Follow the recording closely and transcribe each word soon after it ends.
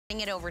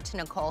it over to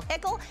Nicole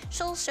Hickle.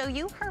 She'll show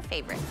you her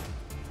favorites.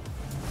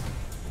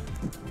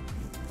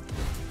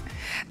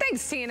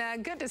 Thanks, Tina.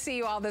 Good to see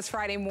you all this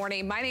Friday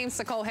morning. My name's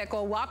Nicole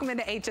Hickle. Welcome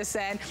into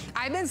HSN.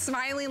 I've been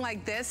smiling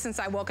like this since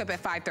I woke up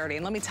at 5:30.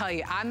 And let me tell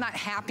you, I'm not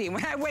happy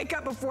when I wake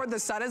up before the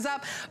sun is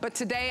up. But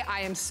today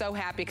I am so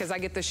happy because I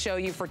get to show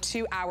you for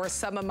 2 hours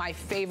some of my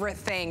favorite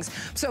things.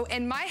 So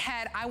in my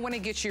head, I want to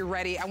get you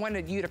ready. I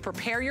wanted you to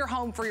prepare your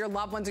home for your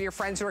loved ones or your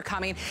friends who are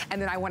coming.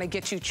 And then I want to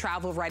get you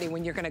travel ready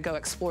when you're going to go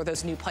explore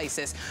those new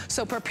places.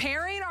 So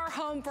preparing our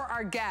home for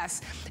our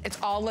guests, it's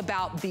all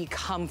about the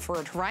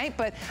comfort, right?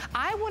 But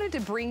I wanted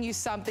to bring you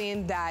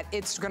something that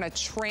it's gonna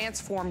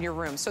transform your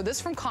room. So this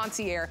from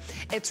Concierge,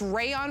 it's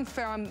rayon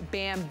from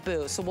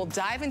bamboo. So we'll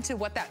dive into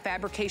what that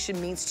fabrication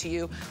means to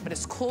you, but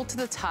it's cool to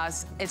the touch,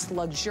 it's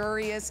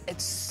luxurious,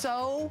 it's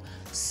so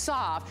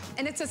soft,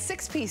 and it's a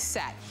 6-piece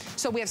set.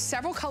 So we have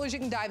several colors you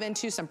can dive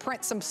into, some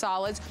prints, some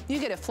solids. You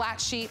get a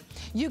flat sheet,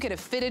 you get a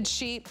fitted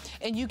sheet,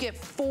 and you get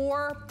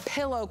 4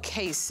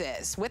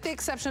 pillowcases. With the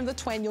exception of the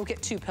twin, you'll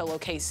get 2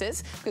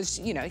 pillowcases, because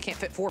you know, you can't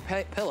fit 4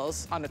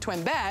 pillows on a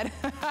twin bed.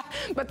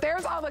 But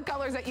there's all the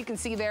colors that you can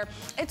see there.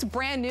 It's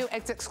brand new,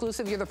 it's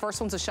exclusive. You're the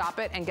first ones to shop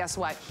it, and guess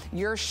what?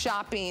 You're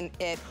shopping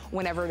it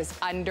whenever it is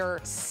under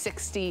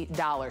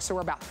 $60. So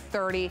we're about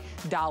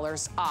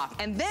 $30 off.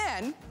 And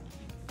then,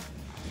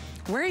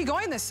 where are you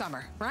going this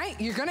summer, right?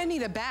 You're gonna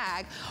need a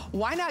bag.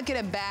 Why not get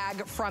a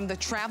bag from the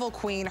travel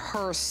queen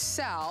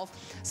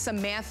herself,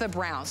 Samantha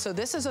Brown? So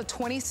this is a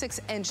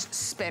 26-inch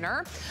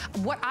spinner.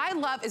 What I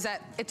love is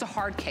that it's a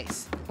hard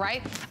case,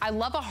 right? I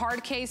love a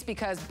hard case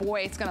because,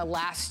 boy, it's gonna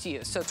last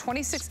you. So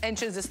 26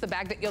 inches is the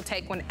bag that you'll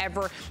take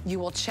whenever you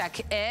will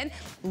check in.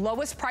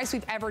 Lowest price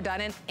we've ever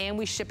done it, and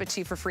we ship it to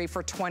you for free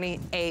for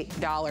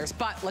 $28.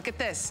 But look at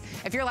this.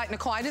 If you're like,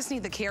 Nicole, I just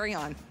need the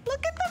carry-on.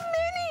 Look at the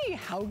mini.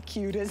 How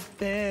cute is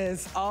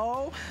this?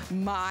 Oh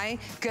my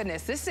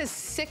goodness. This is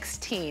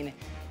 16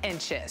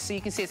 inches. So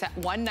you can see it's at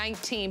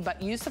 $119, but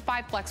use the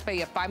 5 flex pay. You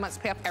have 5 months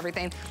to pay off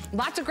everything.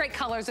 Lots of great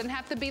colors. It doesn't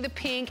have to be the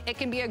pink. It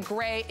can be a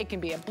gray. It can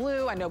be a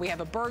blue. I know we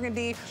have a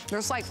burgundy.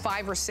 There's like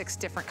 5 or 6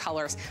 different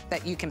colors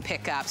that you can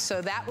pick up.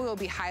 So that we will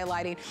be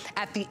highlighting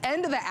at the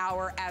end of the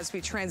hour as we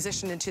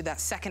transition into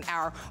that second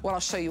hour, where I'll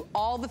show you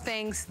all the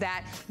things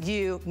that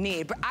you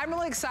need. But I'm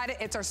really excited.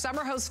 It's our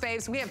summer host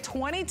faves. We have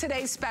 20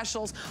 today's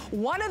specials.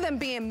 One of them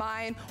being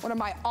mine, one of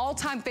my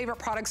all-time favorite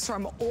products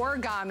from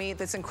Origami,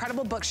 this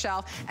incredible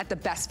bookshelf at the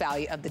best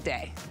value of the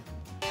day.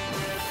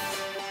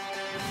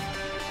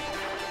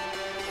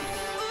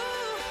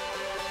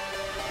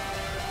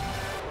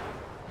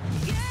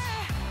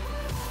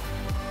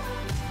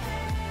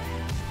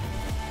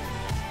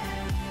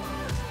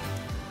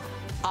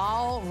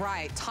 All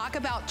right, talk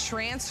about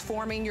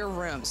transforming your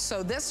room.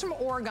 So this from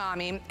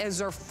Origami is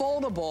their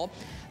foldable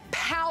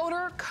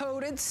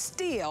powder-coated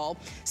steel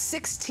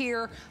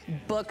 6-tier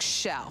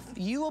bookshelf.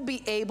 You will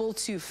be able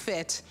to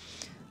fit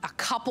a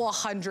couple of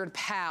 100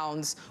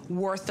 pounds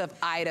worth of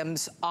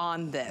items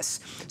on this.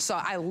 So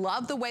I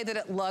love the way that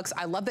it looks.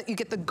 I love that you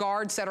get the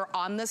guards that are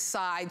on the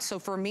side. So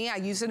for me, I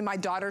use it in my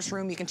daughter's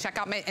room. You can check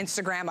out my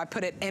Instagram. I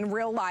put it in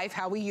real life,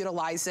 how we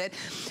utilize it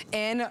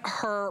in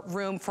her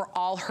room for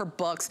all her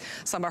books,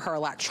 some of her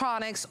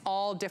electronics,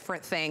 all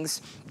different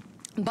things.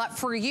 But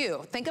for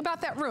you, think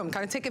about that room,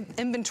 kind of take an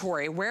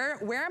inventory. Where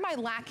am I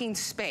lacking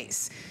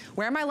space?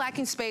 Where am I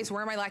lacking space?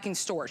 Where am I lacking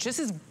storage? This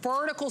is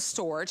vertical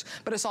storage,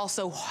 but it's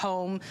also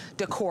home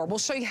decor. We'll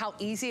show you how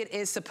easy it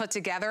is to put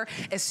together.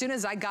 As soon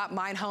as I got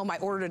mine home, I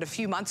ordered it a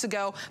few months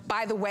ago.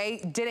 By the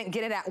way, didn't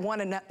get it at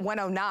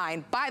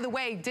 $109. By the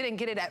way, didn't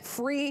get it at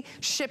free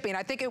shipping.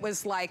 I think it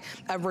was like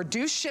a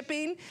reduced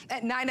shipping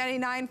at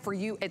 $9.99. For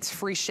you, it's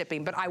free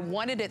shipping. But I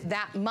wanted it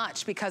that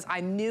much because I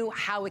knew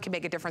how it could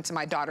make a difference in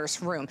my daughter's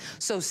room.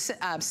 So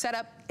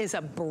setup is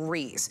a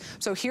breeze.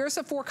 So here's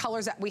the 4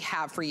 colors that we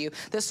have for you.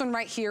 This one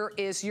right here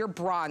is your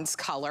bronze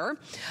color.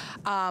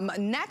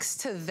 Next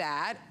to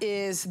that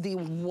is the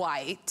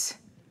white.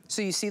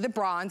 So you see the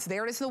bronze,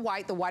 there is the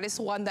white. The white is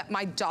the one that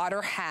my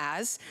daughter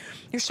has.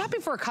 You're shopping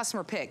for a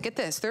customer pick. Get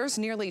this, there's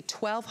nearly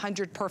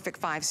 1,200 perfect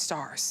 5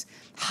 stars.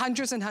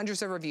 Hundreds and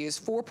hundreds of reviews,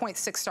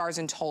 4.6 stars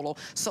in total.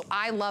 So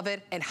I love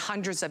it, and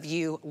hundreds of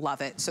you love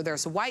it. So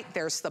there's white,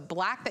 there's the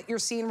black that you're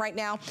seeing right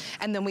now,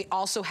 and then we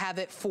also have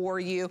it for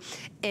you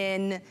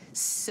in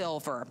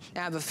silver. I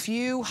have a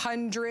few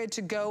hundred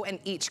to go in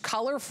each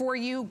color for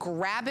you.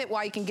 Grab it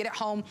while you can get it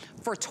home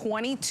for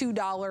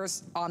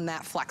 $22 on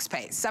that flex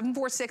pay.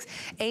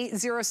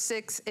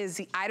 746-806 is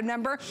the item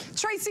number.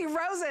 Tracy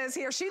Rosa is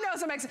here. She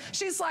knows I'm excited.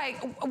 She's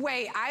like,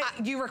 wait,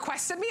 you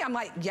requested me? I'm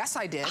like, yes,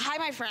 I did. Hi,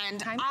 my friend.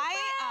 Hi, my friend.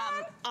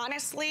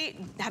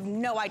 honestly have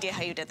no idea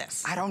how you did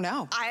this. I don't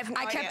know. I have no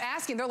idea. I kept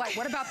asking. They're like,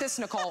 what about this,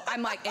 Nicole?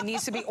 I'm like, it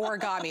needs to be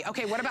origami.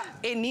 Okay, what about,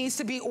 it needs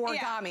to be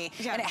origami.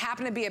 Yeah. And it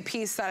happened to be a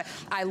piece that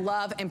I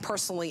love and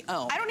personally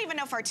own. I don't even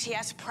know if our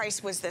TS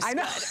price was this good.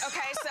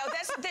 Okay,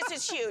 so this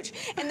is huge.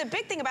 And the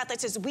big thing about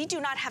this is we do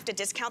not have to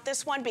discount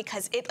this one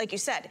because it, like you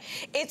said,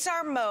 it's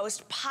our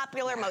most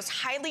popular, most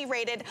highly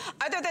rated,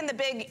 other than the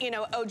big, you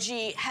know,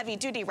 OG heavy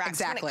duty racks.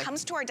 Exactly. When it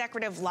comes to our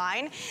decorative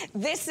line,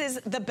 this is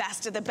the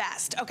best of the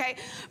best, okay?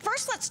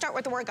 First, let's start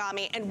with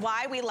origami and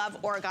why we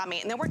love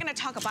origami, and then we're gonna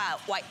talk about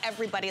why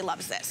everybody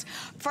loves this.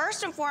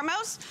 First and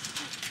foremost,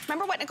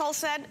 remember what Nicole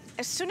said?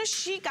 As soon as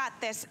she got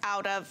this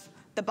out of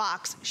the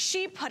box,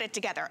 she put it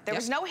together. There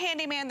was no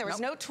handyman, there was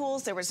no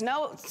tools, there was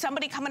no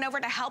somebody coming over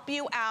to help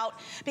you out,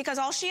 because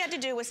all she had to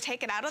do was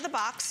take it out of the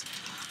box,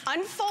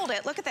 unfold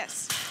it. Look at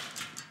this.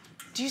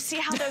 Do you see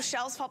how those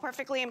shelves fall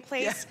perfectly in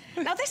place?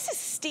 Yeah. Now this is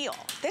steel.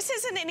 This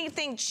isn't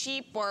anything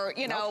cheap or,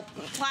 you know,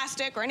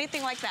 plastic or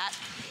anything like that.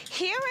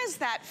 Here is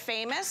that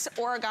famous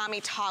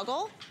origami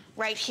toggle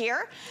right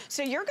here.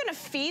 So you're gonna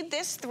feed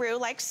this through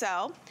like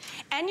so,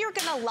 and you're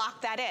gonna lock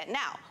that in.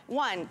 Now,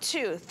 1,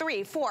 2,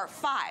 3, 4,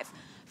 5.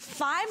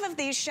 5 of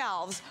these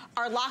shelves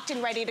are locked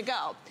and ready to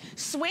go.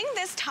 Swing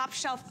this top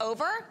shelf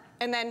over,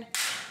 and then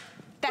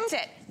that's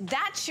it.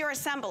 That's your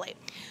assembly.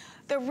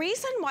 The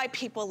reason why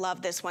people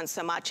love this one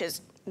so much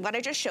is what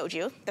I just showed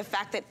you, the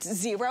fact that it's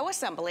 0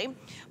 assembly,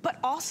 but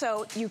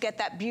also you get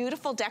that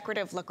beautiful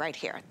decorative look right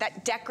here,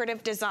 that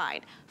decorative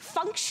design,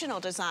 functional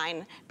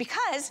design,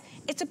 because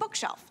it's a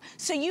bookshelf.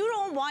 So you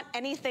don't want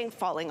anything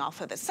falling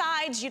off of the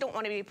sides. You don't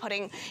want to be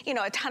putting, you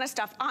know, a ton of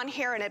stuff on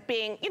here and it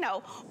being, you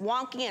know,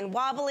 wonky and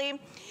wobbly.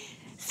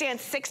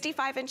 Stands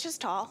 65 inches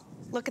tall.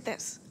 Look at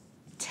this.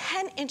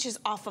 10 inches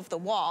off of the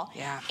wall,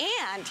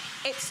 and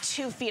it's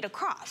 2 feet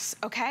across,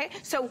 okay?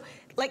 So,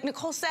 like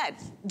Nicole said,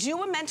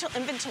 do a mental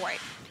inventory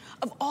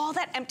of all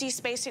that empty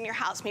space in your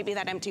house. Maybe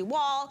that empty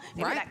wall,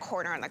 maybe that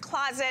corner in the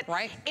closet,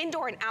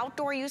 indoor and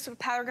outdoor use of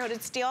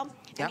powder-coated steel.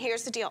 And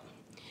here's the deal.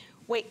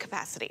 Weight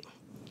capacity,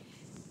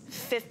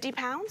 50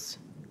 pounds,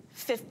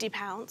 50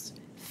 pounds,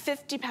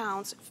 50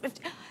 pounds,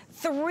 50,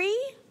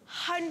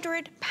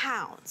 300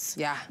 pounds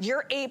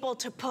you're able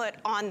to put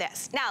on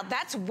this. Now,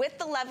 that's with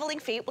the leveling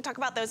feet. We'll talk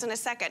about those in a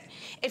second.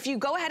 If you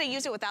go ahead and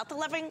use it without the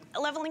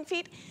leveling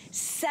feet,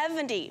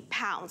 70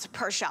 pounds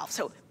per shelf.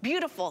 So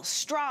beautiful,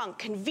 strong,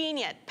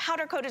 convenient,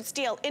 powder-coated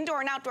steel,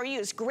 indoor and outdoor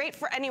use, great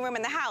for any room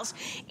in the house,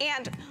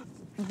 and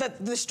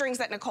the strings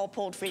that Nicole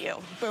pulled for you.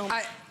 Boom.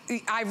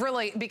 I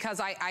really,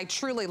 because I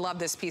truly love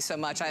this piece so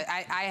much.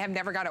 I have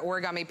never got an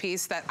origami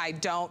piece that I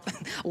don't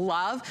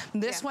love.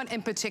 This one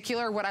in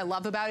particular, what I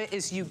love about it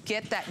is you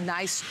get that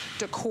nice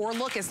decor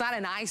look. It's not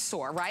an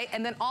eyesore, right?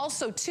 And then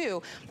also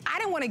too, I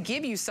don't want to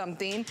give you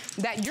something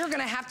that you're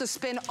gonna have to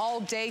spend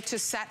all day to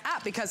set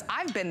up, because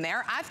I've been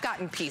there, I've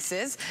gotten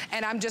pieces,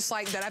 and I'm just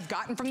like, that I've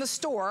gotten from the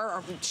store,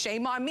 or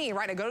shame on me,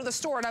 right? I go to the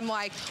store and I'm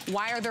like,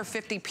 why are there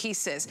 50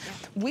 pieces?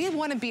 We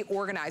want to be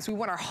organized. We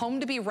want our home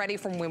to be ready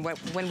from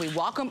when we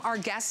welcome our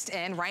guests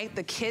in, right?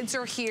 The kids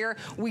are here.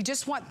 We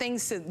just want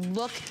things to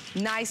look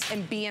nice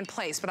and be in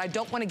place, but I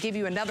don't want to give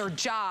you another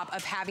job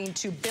of having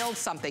to build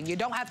something. You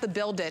don't have to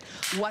build it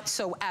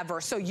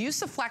whatsoever. So use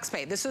the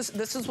FlexPay. This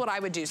is what I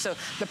would do. So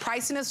the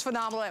pricing is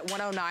phenomenal at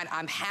 $109.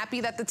 I'm happy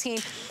that the team,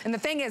 and the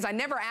thing is, I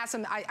never asked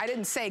them, I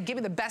didn't say, give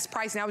me the best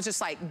price, and I was just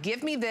like,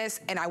 give me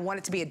this, and I want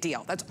it to be a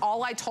deal. That's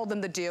all I told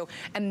them to do,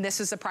 and this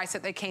is the price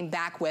that they came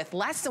back with.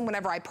 Less than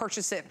whenever I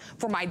purchased it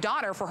for my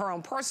daughter for her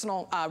own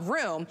personal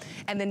room,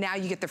 and then now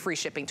you get the free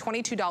shipping.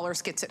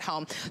 $22 gets it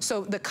home.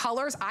 So the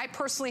colors, I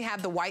personally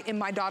have the white in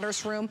my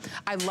daughter's room.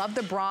 I love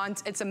the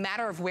bronze. It's a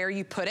matter of where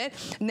you put it.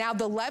 Now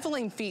the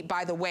leveling feet,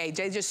 by the way,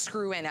 they just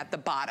screw in at the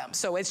bottom.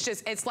 So it's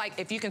just, it's like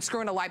if you can screw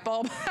in a light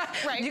bulb,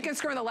 you can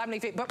screw in the leveling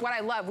feet. But what I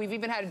love, we've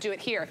even had to do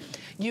it here.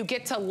 You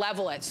get to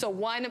level it. So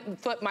one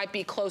foot might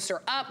be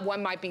closer up,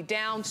 one might be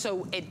down,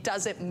 so it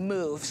doesn't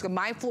move. So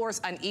my floor is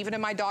uneven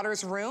in my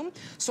daughter's room,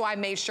 so I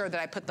made sure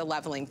that I put the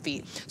leveling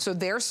feet. So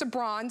there's the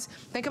bronze.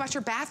 Think about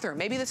your bathroom.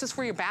 Maybe this is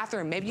for your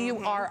bathroom. Maybe you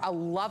are a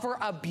lover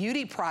of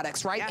beauty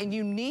products, right? And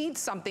you need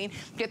something,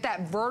 get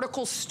that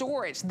vertical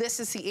storage. This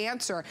is the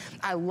answer.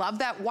 I love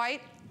that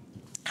white.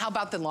 How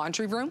about the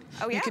laundry room?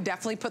 You could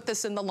definitely put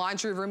this in the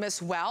laundry room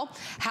as well.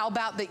 How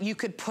about that you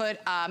could put,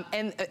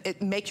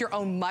 make your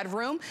own mud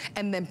room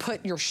and then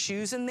put your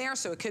shoes in there.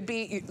 So it could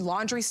be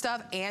laundry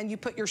stuff and you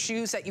put your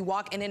shoes that you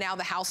walk in and out of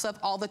the house of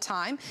all the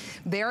time.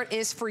 There it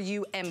is for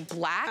you in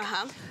black.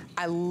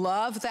 I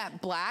love that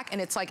black,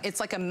 and it's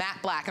like a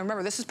matte black. And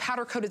remember, this is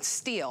powder coated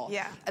steel.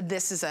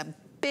 This is a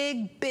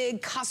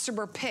big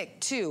customer pick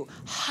too.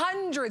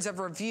 Hundreds of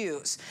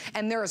reviews,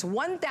 and there is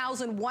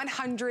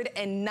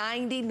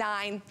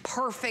 1,199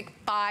 perfect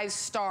 5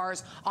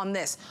 stars on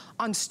this,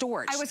 on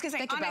storage. I was gonna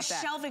say, on a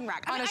shelving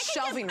rack. On a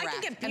shelving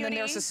rack, and then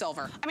there's the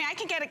silver. I mean, I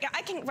can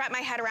wrap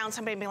my head around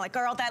somebody being like,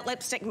 girl, that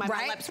lipstick, my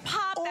lips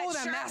pop, that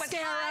shirt was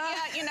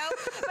hot, you know?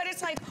 But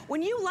it's like,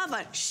 when you love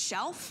a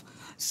shelf,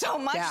 so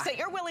much that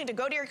you're willing to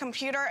go to your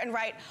computer and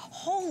write,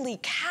 holy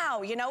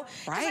cow, you know?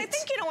 Because I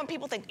think, you know, when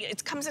people think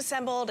it comes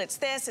assembled, it's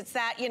this, it's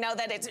that, you know,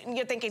 that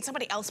you're thinking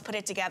somebody else put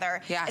it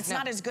together. Yeah, it's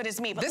not as good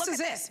as me. But look at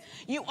this.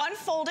 You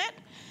unfold it.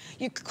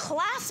 You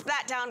clasp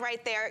that down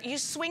right there, you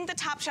swing the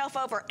top shelf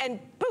over,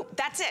 and boom,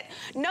 that's it.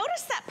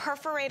 Notice that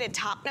perforated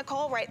top,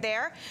 Nicole, right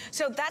there?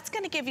 So that's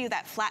gonna give you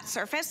that flat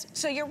surface.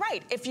 So you're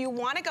right, if you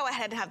wanna go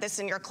ahead and have this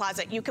in your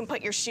closet, you can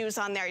put your shoes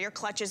on there, your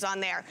clutches on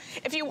there.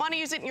 If you wanna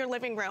use it in your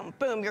living room,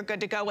 boom, you're good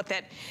to go with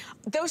it.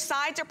 Those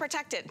sides are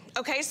protected,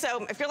 okay?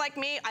 So if you're like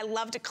me, I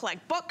love to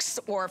collect books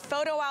or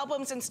photo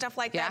albums and stuff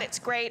like that, it's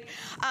great.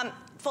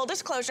 Full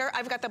disclosure,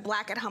 I've got the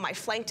black at home. I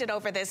flanked it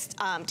over this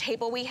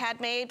table we had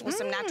made with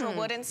some natural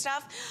wood and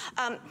stuff.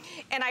 And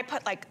I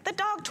put like the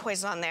dog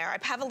toys on there. I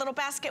have a little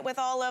basket with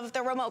all of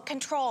the remote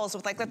controls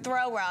with like the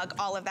throw rug,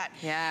 all of that.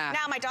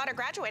 Now my daughter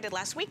graduated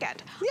last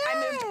weekend.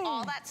 I moved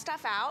all that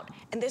stuff out,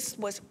 and this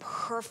was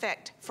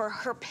perfect for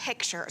her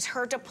pictures,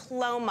 her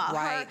diploma,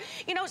 her,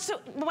 you know, so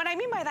what I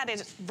mean by that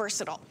is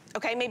versatile,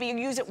 okay? Maybe you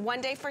use it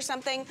one day for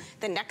something,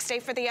 the next day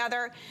for the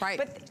other.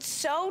 But it's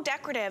so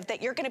decorative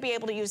that you're gonna be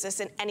able to use this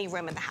in any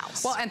room in the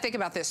house. Well, and think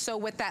about this. So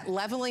with that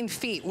leveling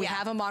feet, we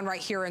have them on right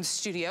here in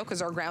studio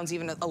because our ground's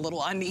even a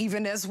little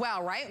uneven as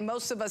well, right?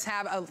 Most of us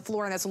have a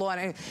flooring that's a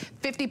little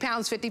 50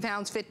 pounds, 50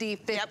 pounds, 50,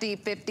 50,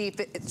 50,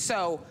 50.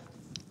 So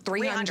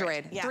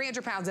 300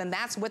 pounds, and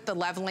that's with the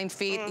leveling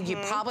feet. You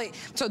probably,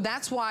 so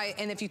that's why,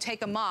 and if you take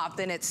them off,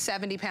 then it's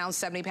 70 pounds,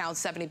 70 pounds,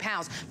 70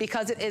 pounds,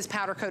 because it is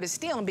powder coated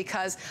steel, and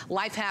because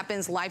life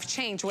happens, life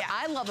change. What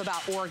I love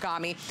about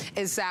origami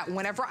is that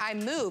whenever I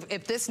move,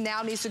 if this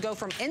now needs to go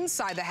from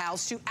inside the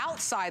house to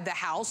outside the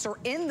house or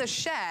in the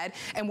shed,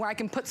 and where I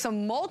can put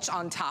some mulch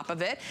on top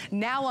of it,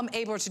 now I'm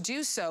able to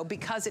do so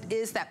because it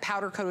is that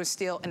powder coated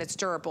steel and it's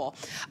durable.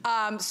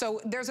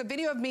 So there's a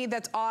video of me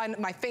that's on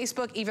my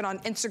Facebook, even on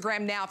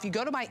Instagram now. If you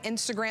go to my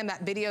Instagram,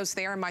 that video's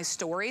there in my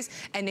stories,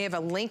 and they have a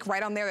link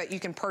right on there that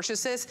you can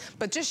purchase this,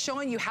 but just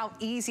showing you how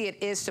easy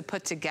it is to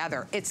put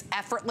together. It's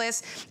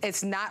effortless.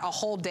 It's not a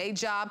whole day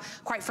job.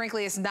 Quite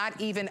frankly, it's not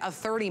even a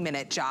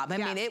 30-minute job. I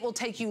mean, it will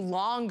take you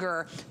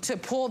longer to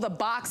pull the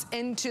box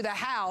into the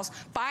house,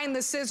 find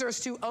the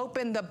scissors to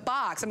open the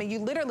box. I mean, you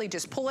literally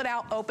just pull it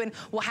out, open.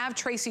 We'll have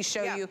Tracy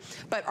show you,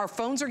 but our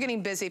phones are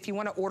getting busy. If you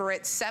want to order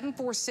it,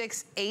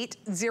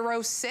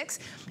 746-806.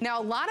 Now,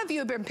 a lot of you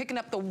have been picking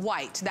up the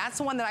white. That's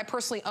the one that I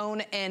personally own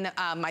in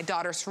my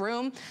daughter's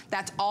room.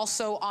 That's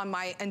also on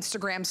my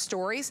Instagram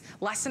stories.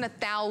 Less than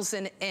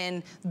 1,000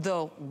 in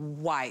the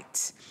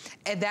white.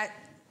 And that,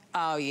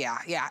 oh yeah.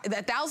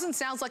 1,000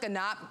 sounds like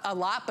a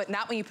lot, but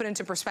not when you put it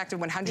into perspective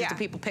when hundreds of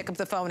people pick up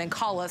the phone and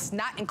call us,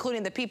 not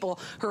including the people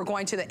who are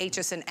going to the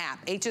HSN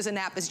app. HSN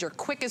app is your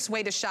quickest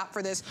way to shop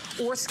for this,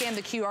 or scan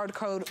the QR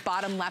code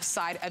bottom left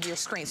side of your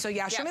screen. So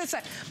show me the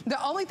side.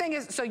 The only thing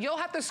is, so you'll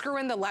have to screw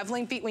in the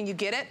leveling feet when you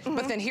get it,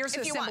 but then here's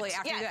the assembly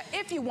after that,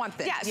 if you want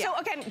this. So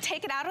again,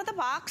 take it out of the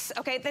box.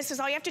 Okay, this is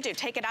all you have to do.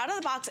 Take it out of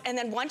the box, and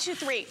then 1, 2,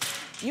 3,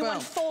 you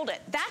unfold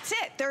it. That's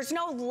it. There's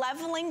no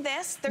leveling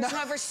this. There's no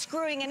ever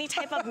screwing any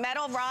type of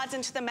metal rods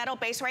into the metal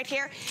base right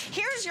here.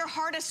 Here's your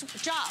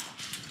hardest job.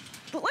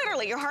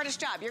 Literally your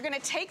hardest job. You're gonna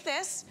take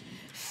this,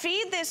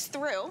 feed this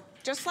through,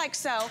 just like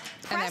so,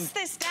 press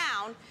this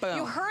down,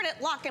 you heard it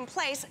lock in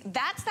place.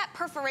 That's that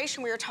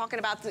perforation we were talking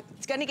about.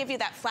 It's gonna give you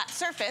that flat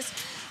surface.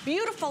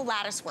 Beautiful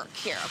lattice work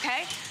here,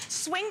 okay?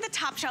 Swing the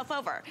top shelf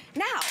over.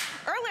 Now,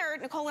 earlier,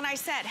 Nicole and I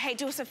said, hey,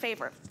 do us a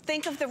favor.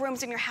 Think of the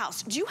rooms in your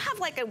house. Do you have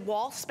like a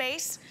wall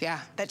space?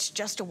 That's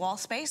just a wall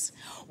space?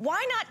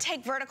 Why not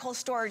take vertical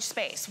storage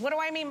space? What do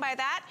I mean by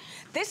that?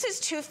 This is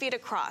 2 feet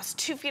across,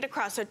 2 feet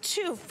across. So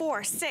 2,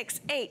 4,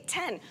 6, 8,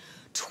 10,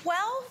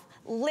 12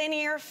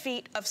 linear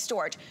feet of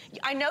storage.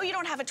 I know you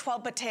don't have a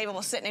 12-foot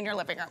table sitting in your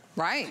living room.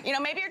 You know,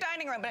 maybe your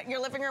dining room, but your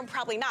living room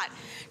probably not.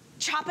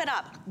 Chop it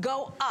up,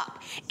 go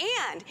up.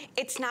 And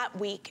it's not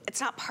weak,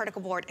 it's not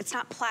particle board, it's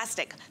not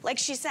plastic. Like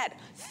she said,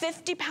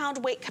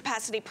 50-pound weight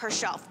capacity per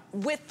shelf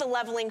with the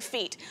leveling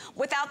feet.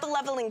 Without the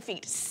leveling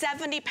feet,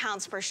 70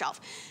 pounds per shelf.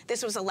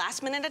 This was a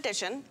last-minute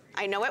addition.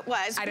 I know it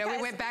was. I know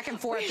we went back and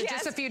forth.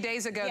 Just a few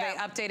days ago, they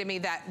updated me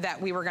that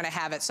we were gonna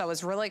have it. So I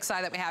was really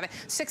excited that we have it.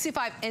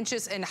 65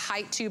 inches in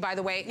height too, by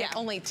the way, and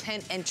only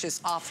 10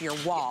 inches off your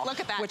wall. Look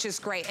at that. Which is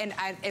great. And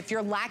if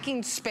you're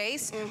lacking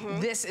space,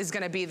 this is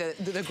gonna be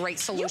the great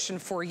solution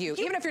for you.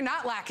 Even if you're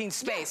not lacking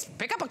space,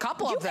 pick up a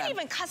couple of them. You can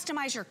even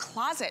customize your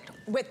closet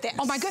with this.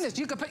 Oh my goodness,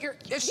 you could put your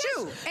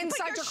shoe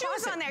inside your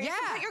closet. On there. You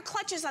can put your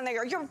clutches on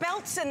there, your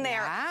belts in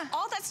there,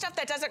 all that stuff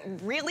that doesn't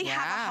really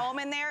have a home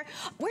in there.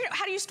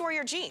 How do you store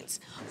your jeans?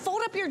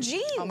 Fold up your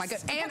jeans. Oh my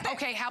goodness. And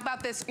okay, how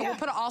about this? We'll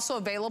put it also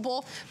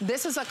available.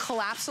 This is a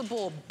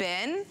collapsible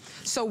bin.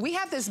 So we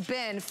have this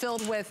bin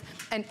filled with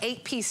an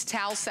 8-piece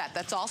towel set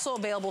that's also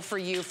available for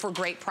you for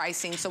great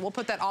pricing. So we'll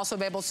put that also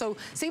available. So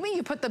see, when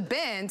you put the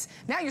bins,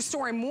 now you're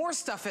storing more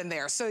stuff in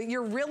there. So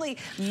you're really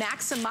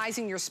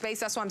maximizing your space.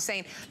 That's what I'm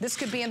saying. This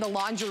could be in the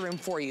laundry room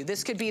for you.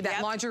 This could be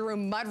that laundry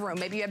room mud room.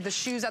 Maybe you have the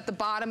shoes at the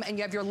bottom and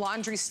you have your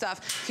laundry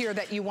stuff here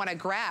that you want to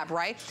grab,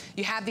 right?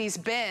 You have these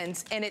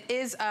bins, and it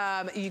is,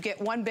 you get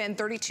one bin,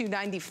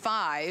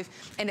 $32.95,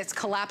 and it's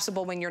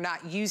collapsible when you're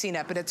not using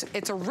it, but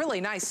it's a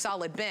really nice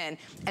solid bin.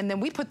 And then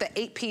we put the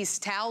 8-piece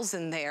towels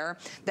in there.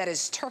 That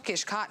is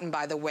Turkish cotton,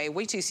 by the way.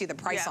 Wait till you see the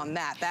price on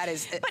that. That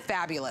is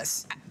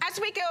fabulous. As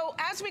we go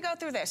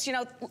through this, you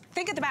know,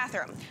 think of the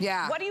bathroom.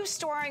 Yeah. What are you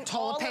storing?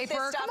 Toilet paper. Of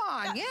this stuff?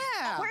 Come on,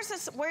 yeah.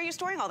 Where are you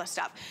storing all this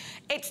stuff?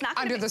 It's not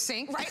under the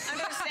sink. Right,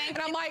 under the sink. And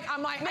I'm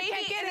like, maybe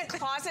I can't get in a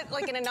closet,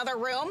 like in another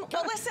room.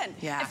 Well, listen,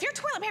 if your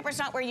toilet paper is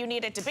not where you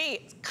need it to be,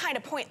 it's kind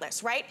of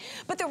pointless, right?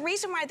 But the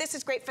reason why this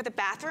is great for the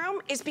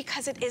bathroom is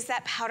because it is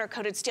that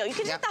powder-coated steel. You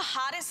can take the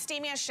hottest,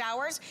 steamiest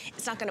showers.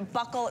 It's not going to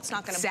buckle. It's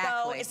not going to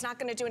bow. It's not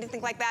going to do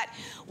anything like that.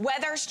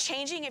 Weather's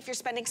changing if you're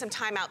spending some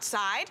time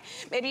outside.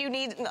 Maybe you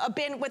need a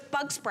bin with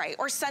bug spray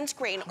or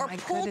sunscreen or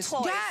pool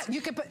toys. Yeah,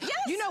 you could put,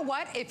 you know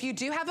what? If you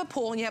do have a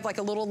pool and you have like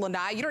a little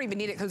lanai, you don't even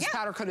need it because it's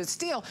powder-coated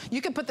steel.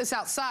 You can put this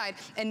outside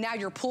and now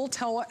your pool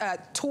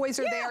toys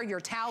are there, your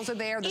towels are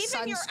there, the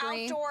sunscreen.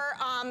 Even your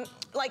outdoor,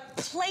 like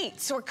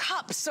plates or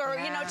cups or,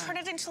 you know, turn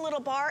it into a little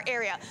bar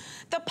area.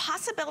 The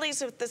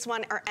possibilities with this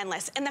one are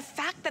endless. And the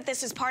fact that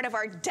this is part of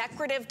our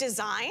decorative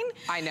design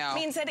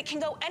means that it can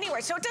go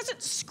anywhere. So it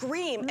doesn't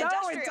scream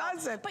industrial. No, it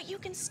doesn't. But you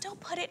can still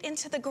put it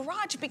into the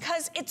garage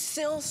because it's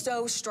still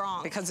so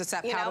strong. Because it's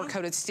that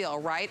powder-coated steel,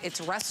 right?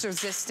 It's rust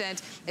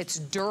resistant, it's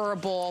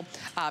durable,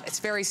 it's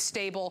very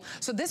stable.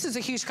 So this is a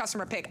huge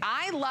customer pick.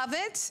 I love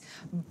it,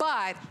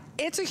 but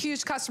it's a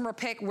huge customer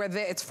pick where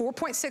it's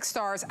 4.6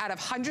 stars out of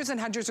hundreds and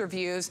hundreds of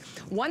reviews.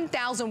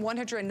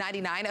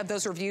 1,199 of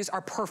those reviews are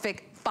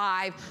perfect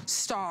 5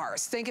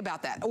 stars. Think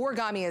about that.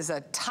 Origami is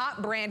a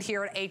top brand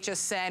here at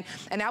HSN,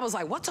 and I was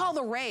like, what's all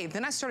the rave?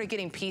 Then I started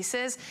getting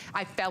pieces.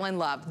 I fell in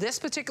love. This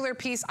particular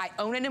piece, I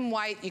own it in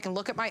white. You can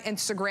look at my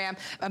Instagram.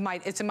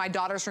 It's in my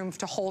daughter's room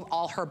to hold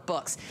all her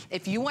books.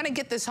 If you want to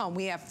get this home,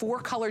 we have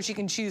 4 colors you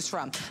can choose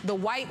from. The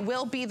white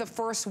will be the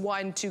first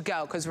one to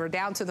go because we're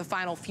down to the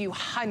final few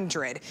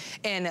hundred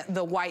in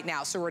the white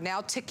now. So we're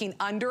now ticking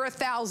under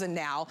 1,000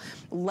 now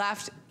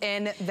left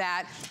in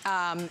that,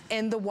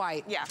 in the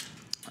white. Yeah.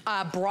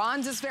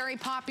 Bronze is very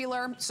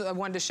popular, so I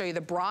wanted to show you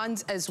the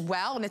bronze as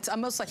well, and it's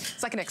almost like,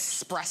 it's like an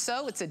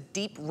espresso. It's a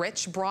deep,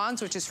 rich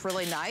bronze, which is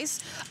really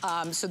nice.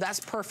 So that's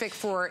perfect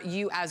for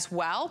you as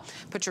well.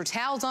 Put your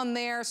towels on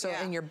there, so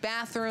in your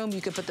bathroom, you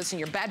could put this in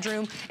your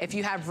bedroom. If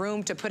you have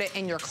room to put it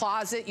in your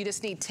closet, you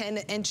just need 10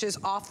 inches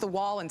off the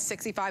wall and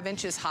 65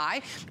 inches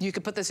high. You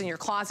could put this in your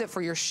closet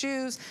for your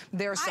shoes.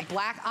 There's the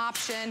black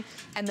option,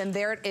 and then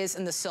there it is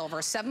in the silver.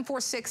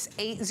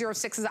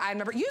 746-806 is the item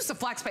number. Use the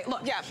flex pay.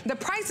 Look, the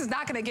price is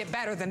not gonna get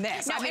better than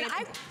this. No, I mean,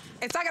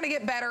 it's not gonna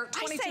get better.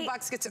 22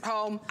 bucks gets it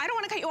home. I don't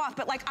wanna cut you off,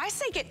 but like I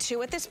say get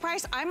 2 at this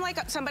price. I'm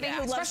like somebody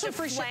who loves to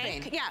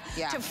flank.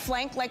 To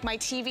flank like my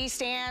TV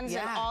stands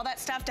and all that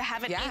stuff to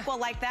have it equal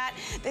like that.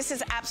 This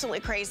is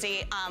absolutely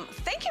crazy.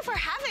 Thank you for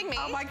having me.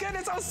 Oh my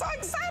goodness, I'm so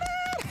excited.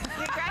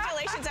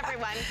 Congratulations,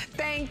 everyone.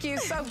 Thank you,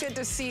 so good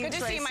to see you, Good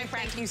to see you, my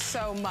friend. Thank you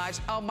so much.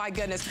 Oh my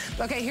goodness.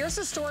 Okay, here's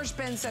the storage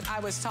bins that I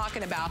was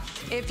talking about.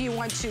 If you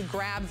want to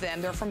grab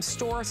them, they're from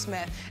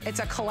StoreSmith. It's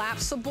a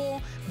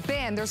collapsible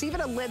bin. There's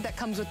even a lid that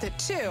comes with it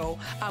too.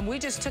 We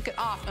just took it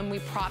off and we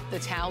propped the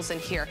towels in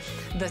here.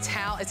 The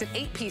towel, it's an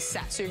 8-piece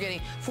set. So you're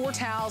getting 4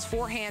 towels,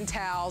 4 hand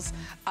towels,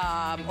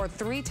 or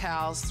 3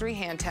 towels, 3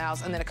 hand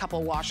towels, and then a couple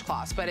of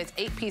washcloths. But it's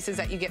 8 pieces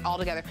that you get all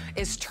together.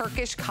 It's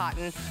Turkish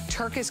cotton.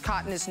 Turkish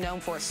cotton is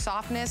known for its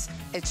softness,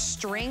 its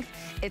strength,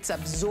 its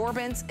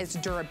absorbance, its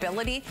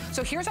durability.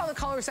 So here's all the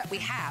colors that we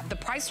have. The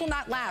price will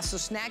not last, so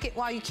snag it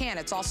while you can.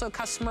 It's also a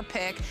customer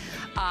pick.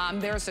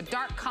 There's a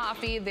dark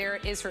coffee. There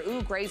is for,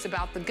 ooh, gray's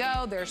about to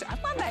go. There's, I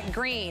love that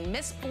green,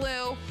 mist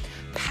blue,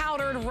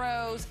 powdered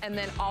rose, and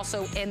then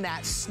also in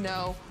that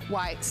snow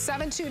white.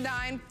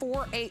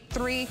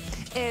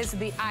 729-483 is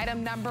the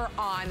item number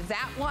on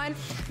that one.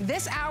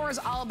 This hour is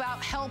all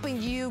about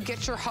helping you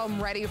get your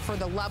home ready for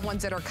the loved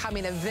ones that are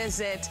coming to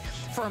visit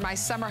for my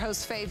Summer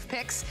Host Fave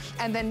Picks.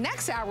 And then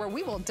next hour,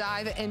 we will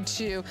dive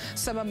into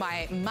some of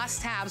my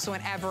must-haves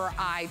whenever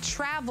I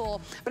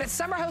travel. But it's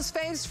Summer Host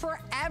Faves for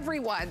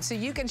everyone. So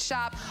you can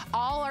shop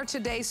all our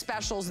today's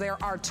specials.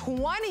 There are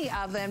 20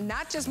 of them,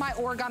 not just my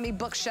origami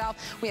bookshelf.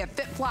 We have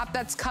Fit Flop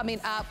that's coming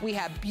up. We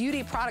have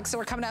beauty products that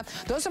are coming up.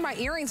 Those are my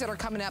earrings that are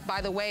coming up,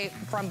 by the way,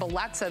 from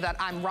Bellezza that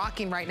I'm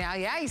rocking right now.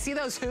 Yeah, you see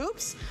those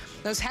hoops?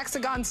 Those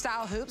hexagon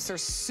style hoops are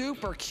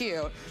super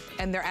cute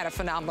and they're at a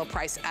phenomenal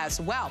price as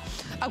well.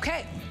 Okay.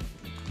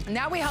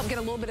 Now we help get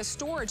a little bit of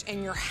storage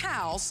in your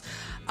house.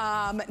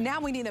 Now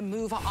we need to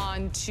move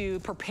on to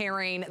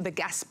preparing the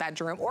guest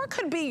bedroom, or it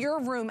could be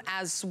your room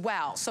as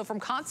well. So from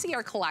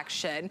Concierge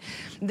Collection,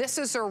 this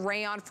is a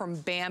rayon from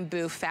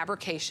Bamboo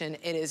Fabrication.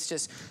 It is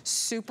just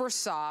super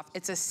soft.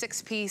 It's a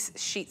 6-piece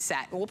sheet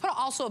set. We'll put it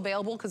also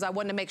available because I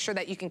wanted to make sure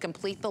that you can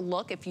complete the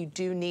look if you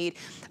do need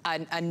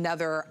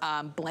another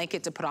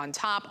blanket to put on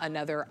top,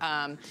 another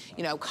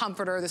you know,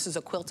 comforter. This is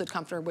a quilted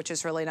comforter, which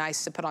is really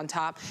nice to put on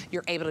top.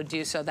 You're able to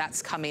do so.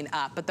 That's coming going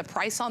up. But the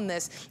price on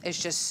this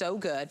is just so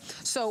good.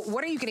 So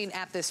what are you getting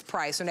at this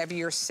price whenever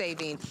you're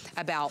saving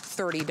about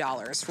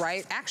 $30,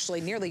 right?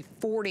 Actually, nearly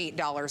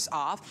 $40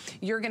 off.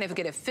 You're gonna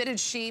get a fitted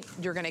sheet,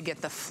 you're gonna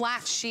get the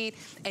flat sheet,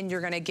 and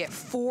you're gonna get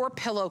 4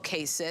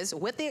 pillowcases,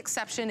 with the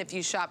exception if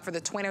you shop for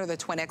the twin or the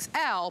twin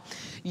XL,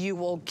 you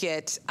will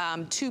get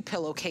 2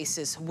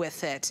 pillowcases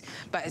with it.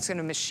 But it's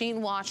gonna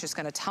machine wash, it's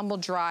gonna tumble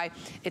dry,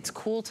 it's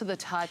cool to the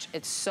touch,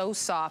 it's so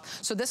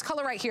soft. So this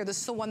color right here, this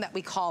is the one that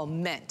we call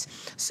mint.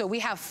 So we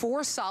have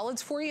 4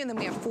 solids for you, and then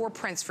we have 4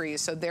 prints for you.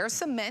 So there's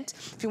some mint,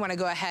 if you wanna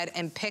go ahead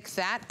and pick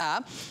that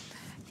up.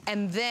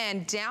 And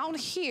then down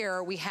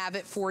here, we have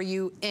it for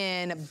you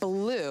in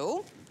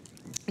blue.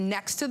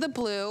 Next to the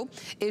blue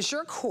is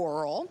your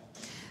coral.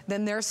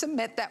 Then there's some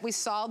mint that we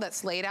saw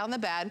that's laid out on the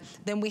bed.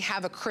 Then we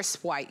have a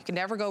crisp white. You can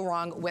never go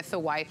wrong with the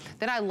white.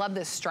 Then I love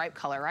this stripe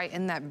color, right?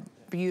 Isn't that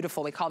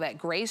beautiful? We call that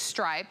gray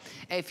stripe.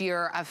 If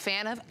you're a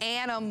fan of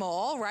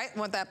animal, right?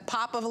 Want that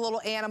pop of a little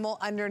animal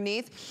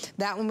underneath.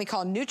 That one we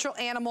call neutral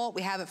animal.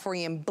 We have it for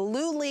you in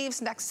blue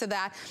leaves next to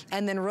that.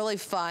 And then really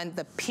fun,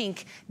 the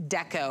pink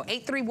deco.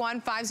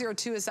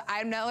 831-502 is the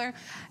item number.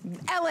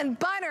 Ellen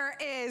Bunner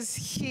is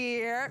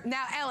here.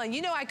 Now, Ellen,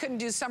 you know I couldn't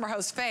do Summer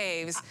Host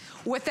Faves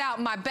without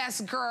my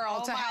best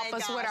girl to help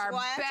us with our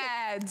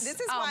beds. This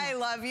is why I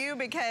love you,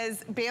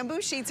 because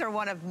bamboo sheets are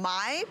one of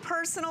my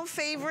personal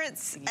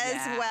favorites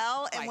as well.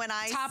 And when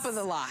I top of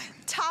the line.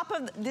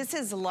 This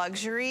is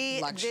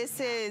luxury. This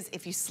is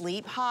if you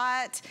sleep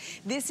hot.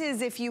 This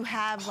is if you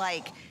have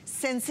like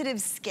sensitive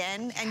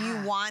skin and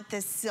you want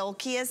the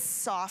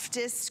silkiest,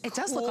 softest, it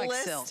does look like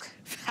silk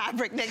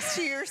fabric next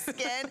to your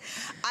skin.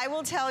 I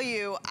will tell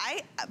you,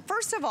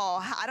 first of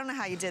all, I don't know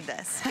how you did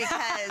this, because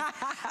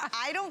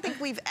I don't think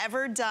we've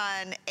ever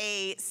done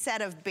a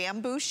set of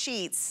bamboo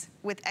sheets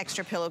with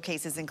extra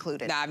pillowcases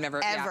included. No, I've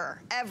never.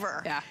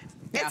 Ever. Yeah.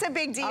 It's a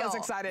big deal. I was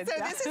excited. So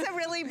this is a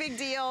really big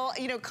deal.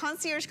 You know,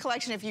 Concierge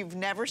Collection, if you've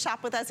never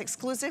shopped with us,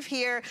 exclusive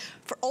here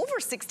for over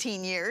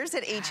 16 years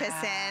at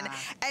HSN.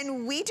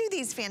 And we do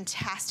these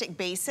fantastic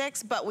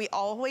basics, but we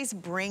always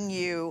bring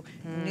you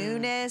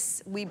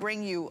newness. We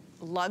bring you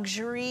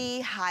luxury,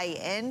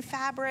 high-end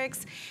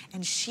fabrics,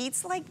 and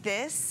sheets like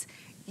this.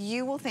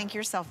 You will thank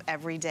yourself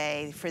every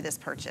day for this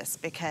purchase,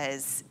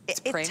 because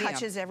it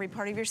touches every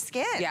part of your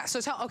skin. Yeah,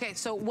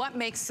 so what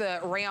makes the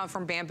rayon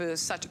from bamboo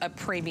such a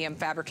premium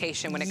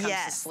fabrication when it comes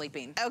to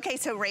sleeping? Okay,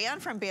 so rayon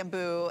from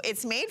bamboo,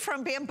 it's made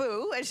from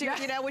bamboo, as you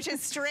know, which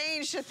is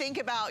strange to think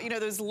about, you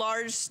know, those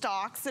large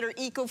stalks that are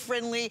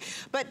eco-friendly,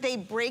 but they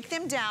break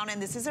them down,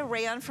 and this is a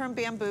rayon from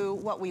bamboo.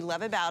 What we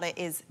love about it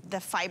is the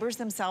fibers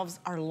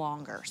themselves are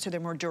longer, so they're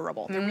more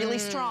durable. They're really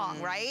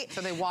strong, right? So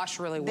they wash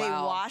really well.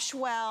 They wash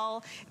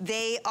well.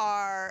 They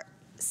are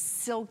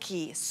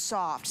silky,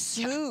 soft,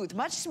 smooth,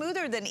 much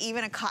smoother than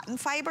even a cotton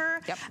fiber.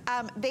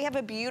 They have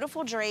a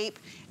beautiful drape.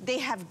 They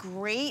have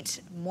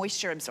great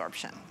moisture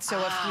absorption. So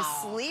if you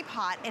sleep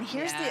hot, and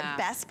here's the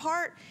best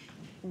part,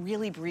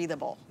 really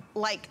breathable.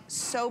 Like,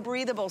 so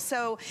breathable.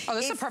 So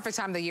this is a perfect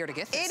time of the year to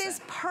get this. It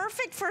is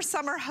perfect for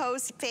Summer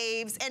Host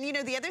faves. And you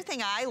know, the other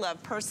thing I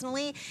love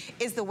personally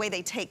is the way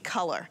they take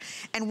color.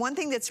 And one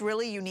thing that's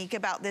really unique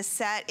about this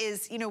set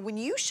is, you know, when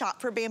you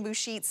shop for bamboo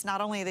sheets, not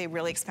only are they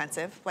really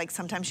expensive, like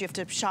sometimes you have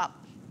to shop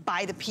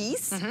by the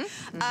piece,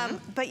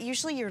 but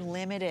usually you're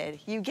limited.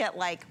 You get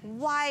like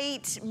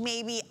white,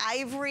 maybe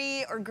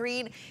ivory or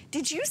green.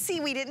 Did you see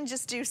we didn't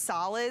just do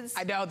solids?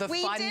 I know,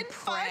 we fun did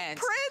fun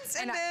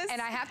prints in this.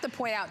 And I have to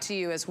point out to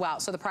you as well,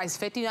 so the price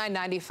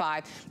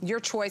 $59.95. Your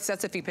choice,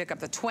 that's if you pick up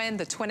the twin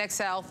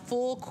XL,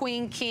 full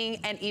queen,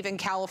 king, and even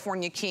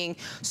California king.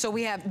 So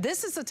we have,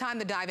 this is the time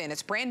to dive in.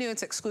 It's brand new,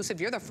 it's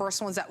exclusive. You're the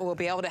first ones that will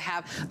be able to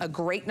have a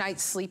great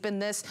night's sleep in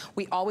this.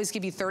 We always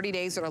give you 30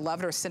 days or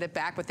love it or send it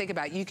back, but think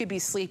about it, you could be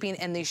sleeping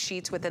in these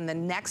sheets within the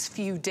next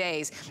few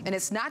days. And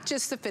it's not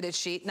just the fitted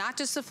sheet, not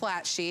just the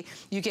flat sheet.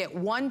 You get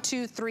 1,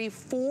 2, 3,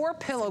 4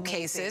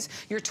 pillowcases.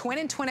 Your twin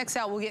and twin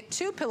XL will get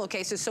 2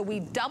 pillowcases. So we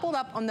doubled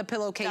up on the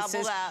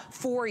pillowcases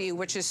for you,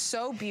 which is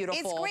so beautiful.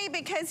 It's great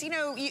because, you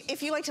know,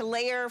 if you like to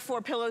layer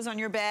 4 pillows on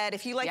your bed,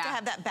 if you like to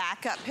have that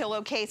backup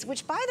pillowcase,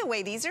 which by the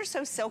way, these are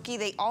so silky,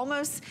 they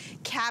almost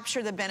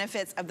capture the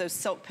benefits of those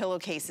silk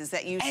pillowcases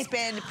that you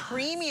spend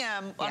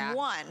premium on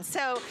one.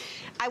 So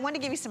I want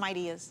to give you some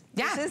ideas.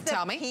 This is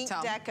the pink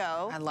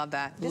deco. I love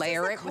that. This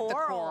Layer it with the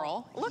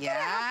coral. Look at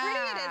how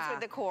pretty it is with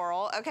the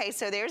coral. Okay,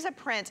 so there's a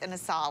print and a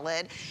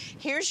solid.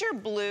 Here's your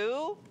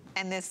blue.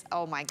 And this,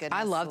 oh my goodness.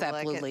 I love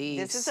that blue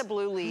leaves. This is the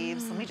blue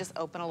leaves. Let me just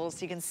open a little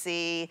so you can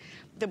see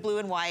the blue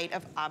and white.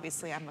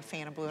 Obviously, I'm a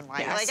fan of blue and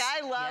white. Like, I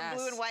love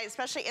blue and white,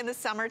 especially in the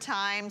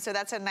summertime. So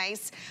that's a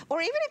nice,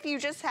 or even if you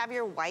just have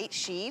your white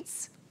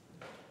sheets,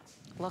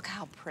 Look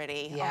how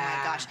pretty. Yeah. Oh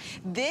my gosh.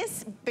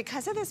 This,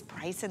 because of this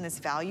price and this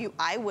value,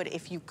 I would,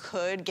 if you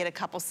could, get a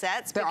couple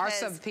sets. There are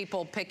some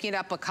people picking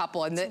up a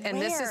couple, and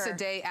this is a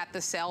day at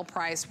the sale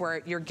price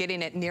where you're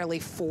getting it nearly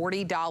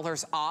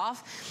 $40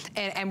 off.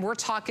 And we're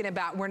talking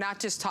about, we're not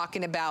just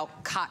talking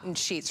about cotton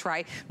sheets,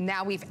 right?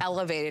 Now we've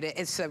elevated it.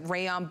 It's a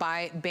rayon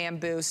by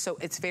bamboo, so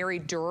it's very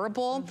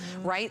durable,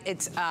 right?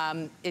 It's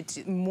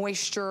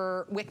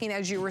moisture wicking,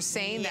 as you were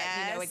saying,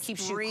 that, you know, it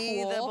keeps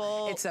you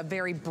cool. It's a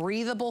very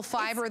breathable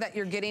fiber that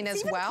you're getting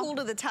as well. It's even cool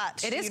to the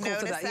touch. It is cool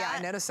to that. Yeah,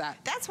 I noticed that.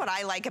 That's what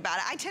I like about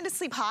it. I tend to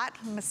sleep hot.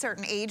 I'm a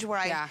certain age where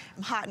I'm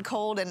hot and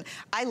cold, and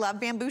I love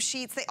bamboo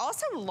sheets. They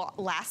also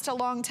last a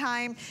long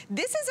time.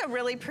 This is a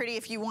really pretty,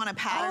 if you want a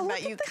pattern,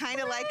 but you kind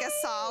of like a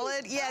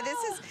solid. Yeah, this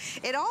is,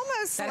 it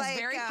almost that like. Is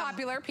very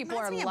popular. People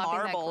are loving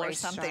marble that or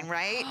something,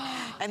 right?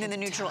 And then the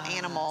neutral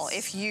animal.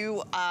 If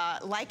you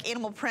like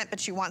animal print,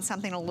 but you want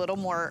something a little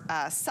more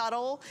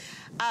subtle.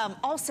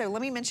 Also,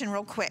 let me mention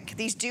real quick,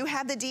 these do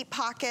have the deep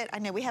pocket. I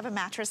know we have a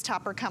mattress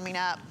topper coming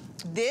up.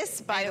 This,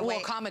 by the way,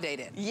 will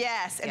accommodate it.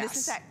 Yes, and this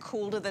is that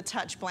cool to the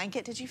touch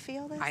blanket. Did you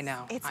feel this? I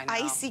know. It's I know,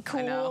 icy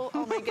cool.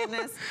 Oh my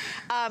goodness.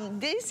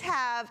 These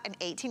have an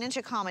 18-inch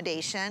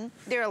accommodation.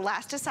 They're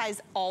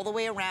elasticized all the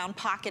way around,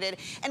 pocketed,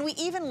 and we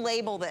even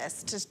label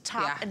this to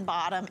top and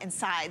bottom and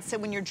sides. So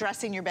when you're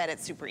dressing your bed,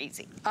 it's super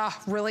easy. Oh,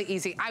 really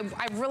easy.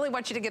 I really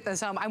want you to get this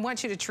home. I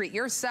want you to treat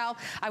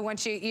yourself. I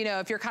want you, you know,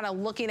 if you're kind of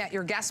looking at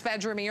your guest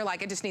bedroom and you're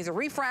like, it just needs a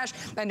refresh.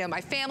 I know my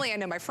family, I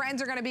know my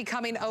friends are going to be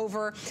coming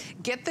over.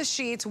 Get the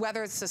sheets, whether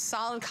it's the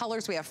solid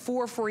colors, we have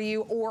 4 for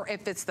you, or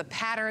if it's the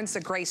patterns,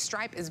 the gray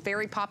stripe is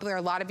very popular.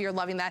 A lot of you are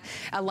loving that.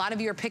 A lot of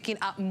you are picking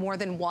up more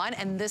than one,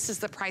 and this is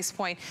the price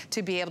point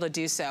to be able to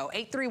do so.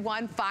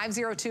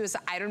 831-502 is the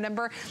item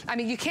number. I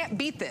mean, you can't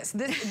beat this.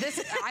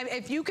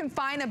 If you can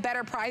find a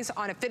better price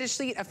on a fitted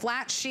sheet, a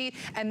flat sheet,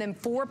 and then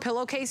 4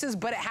 pillowcases,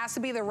 but it has to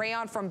be the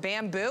rayon from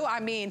bamboo, I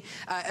mean,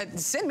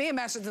 send me a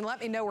message and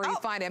let me know where you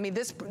find it. I mean,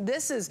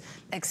 this is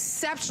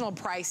exceptional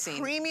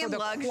pricing. Premium for the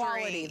luxury.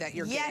 Quality that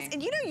you're getting. Yes,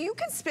 and you know, you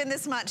can spend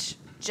this much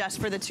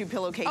just for the 2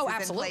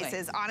 pillowcases in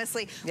places.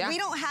 Honestly, we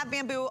don't have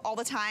bamboo all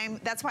the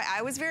time. That's why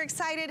I was very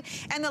excited.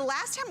 And the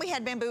last time we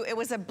had bamboo, it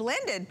was a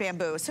blended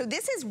bamboo. So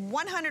this is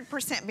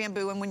 100%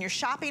 bamboo. And when you're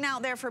shopping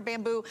out there for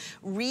bamboo,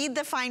 read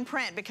the fine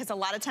print, because a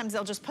lot of times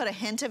they'll just put a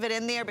hint of it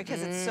in there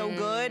because it's so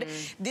good.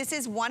 This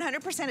is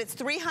 100%. It's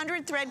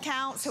 300 thread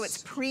count, so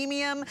it's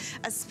premium,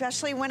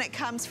 especially when it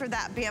comes for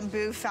that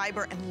bamboo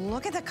fiber. And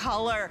look at the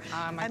color.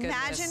 Oh my Imagine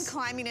goodness.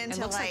 climbing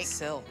into like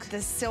silk.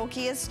 The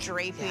silkiest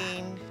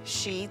draping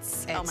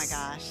sheets. Oh my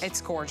gosh. It's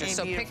gorgeous.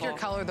 So beautiful. pick your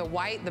color, the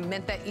white, the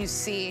mint that you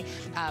see.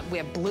 We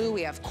have blue,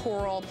 we have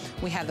coral,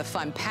 we have the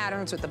fun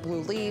patterns with the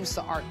blue leaves,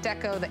 the Art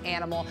Deco, the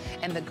animal,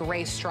 and the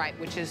gray stripe,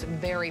 which is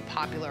very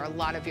popular. A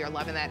lot of you are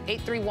loving that.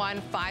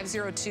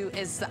 831-502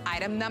 is the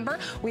item number.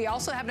 We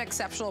also have an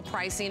exceptional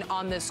pricing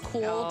on this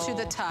cool to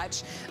the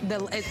touch.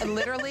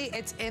 Literally,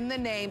 it's in the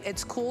name.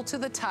 It's cool to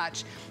the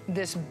touch.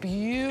 This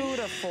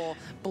beautiful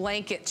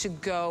blanket to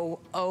go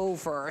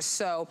over.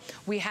 So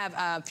we have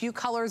a few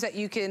colors that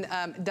you can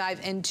dive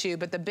into,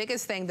 but the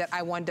biggest thing that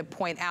I wanted to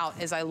point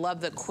out is I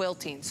love the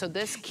quilting. So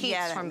this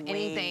keeps from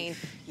anything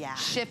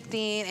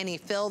shifting, any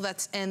fill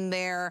that's in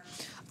there.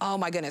 Oh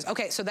my goodness.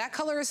 Okay, so that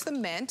color is the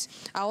mint.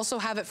 I also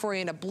have it for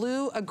you in a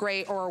blue, a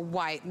gray, or a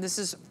white. This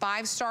is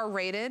 5-star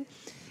rated.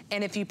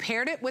 And if you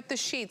paired it with the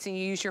sheets and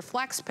you use your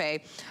flex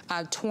pay,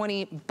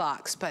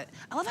 $20. But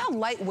I love how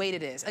lightweight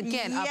it is.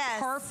 Again, a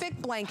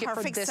perfect blanket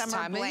for this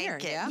time of year.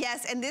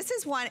 Yes, and this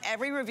is one,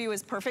 every review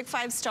is perfect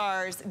 5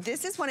 stars.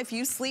 This is one, if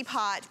you sleep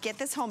hot, get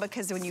this home,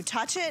 because when you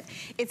touch it,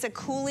 it's a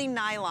cooling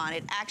nylon.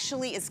 It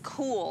actually is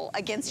cool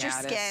against your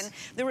skin.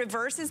 The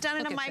reverse is done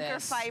in a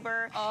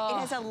microfiber. It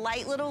has a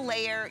light little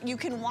layer. You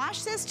can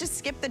wash this, just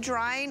skip the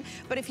drying.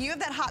 But if you have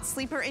that hot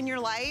sleeper in your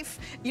life,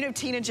 you know,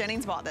 Tina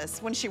Jennings bought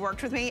this when she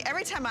worked with me.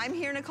 Every time I'm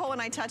here, Nicole,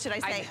 and I touch it, I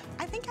say,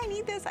 I think I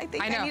need this. I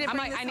think I need to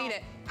bring this home.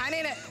 I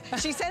need it.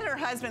 She said her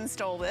husband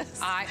stole this.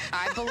 I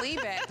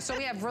believe it. So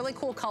we have really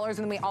cool colors,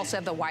 and then we also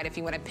have the white if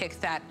you want to pick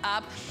that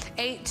up.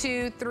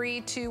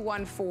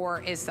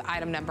 823-214 is the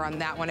item number on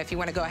that one. If you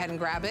want to go ahead and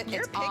grab it, your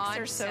it's picks on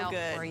are so sale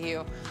good for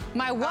you.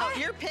 My what? Oh,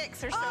 your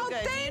picks are so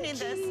good. Do you need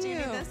this? Do you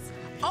need this?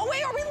 Oh,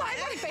 wait, are we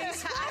live on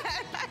Facebook?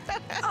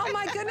 Oh,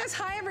 my goodness.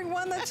 Hi,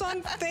 everyone that's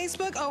on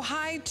Facebook. Oh,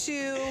 hi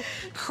to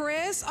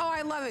Chris. Oh,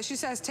 I love it. She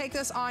says, take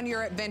this on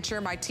your adventure.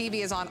 My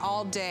TV is on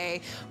all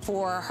day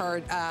for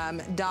her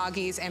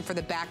doggies and for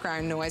the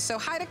background noise. So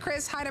hi to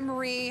Chris. Hi to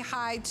Marie.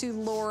 Hi to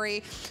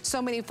Lori.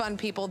 So many fun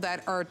people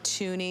that are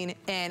tuning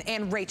in.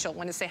 And Rachel,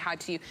 want to say hi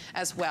to you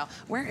as well.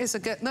 Where is a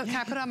good, look, can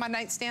I put it on my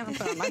nightstand? I'll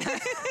put it on my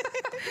nightstand.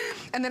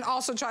 And then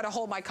also try to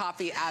hold my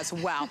coffee as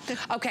well.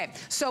 Okay,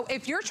 so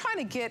if you're trying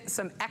to get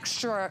some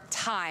extra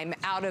time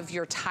out of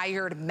your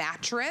tired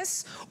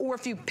mattress, or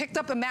if you picked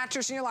up a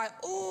mattress and you're like,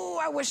 ooh,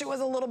 I wish it was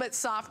a little bit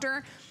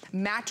softer,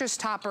 Mattress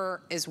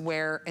Topper is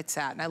where it's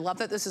at. And I love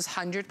that this is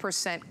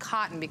 100%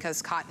 cotton,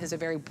 because cotton is a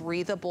very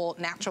breathable,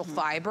 natural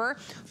fiber.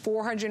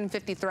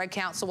 450 thread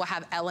count, so we'll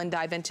have Ellen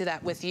dive into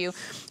that with you.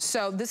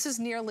 So this is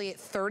nearly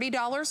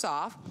 $30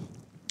 off.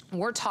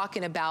 we're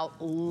talking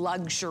about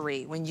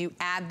luxury when you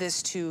add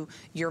this to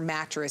your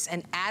mattress,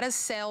 and at a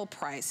sale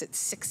price at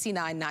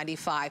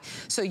 $69.95.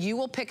 So you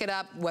will pick it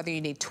up whether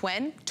you need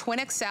twin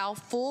XL,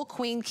 full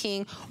queen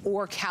king,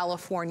 or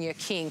California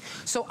king.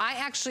 So I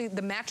actually,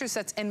 the mattress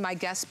that's in my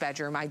guest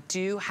bedroom, I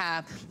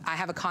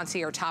have a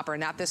concierge topper,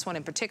 not this one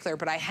in particular,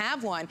 but I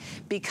have one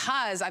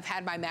because I've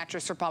had my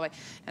mattress for probably,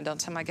 and don't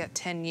tell me I get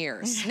 10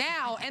 years.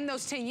 Now, in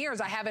those 10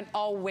 years, I haven't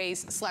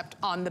always slept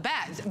on the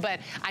bed, but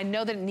I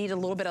know that it needed a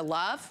little bit of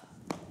love.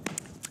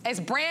 It's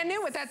brand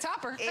new with that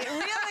topper. It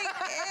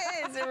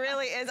really is, it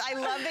really is. I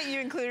love that you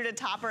included a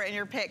topper in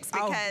your picks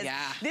because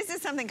this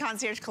is something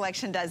Concierge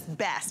Collection does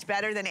best,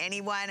 better than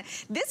anyone.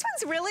 This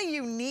one's really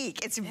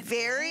unique. It's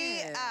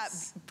very,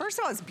 first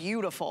of all, it's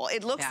beautiful.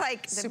 It looks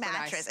like the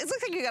mattress. Nice. It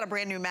looks like you got a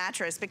brand new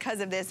mattress because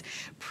of this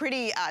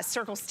pretty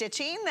circle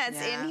stitching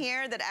that's in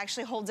here that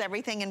actually holds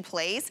everything in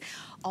place.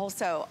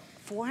 Also,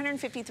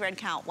 450 thread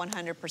count,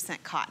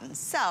 100% cotton.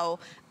 So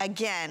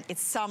again,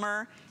 it's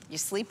summer. You're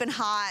sleeping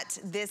hot.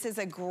 This is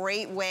a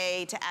great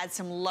way to add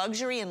some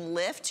luxury and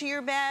lift to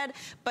your bed,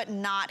 but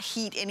not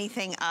heat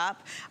anything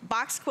up.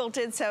 Box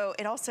quilted, so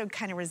it also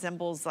kind of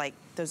resembles like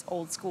those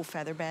old school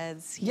feather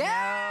beds. You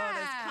know,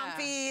 those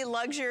comfy,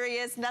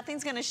 luxurious,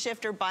 nothing's gonna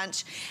shift or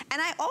bunch.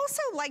 And I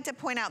also like to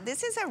point out,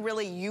 this is a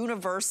really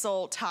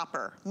universal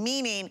topper,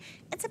 meaning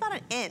it's about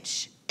an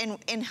inch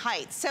in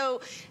height.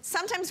 So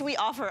sometimes we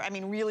offer, I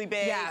mean, really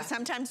big,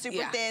 sometimes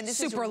super thin. This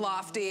super is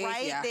lofty.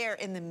 Right there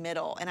in the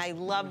middle. And I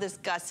love this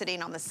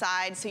gusseting on the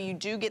side, so you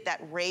do get that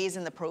raise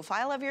in the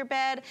profile of your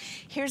bed.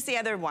 Here's the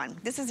other one.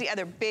 This is the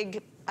other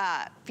big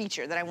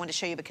feature that I wanted to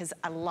show you because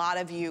a lot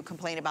of you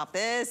complain about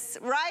this,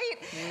 right?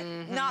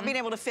 Not being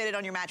able to fit it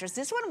on your mattress.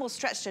 This one will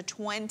stretch to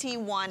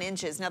 21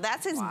 inches. Now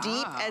that's as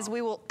deep as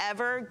we will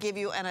ever give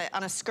you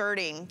on a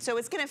skirting. So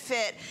it's gonna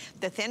fit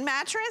the thin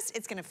mattress,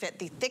 it's gonna fit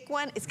the thick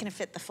one, it's gonna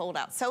fit the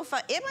fold-out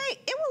sofa. It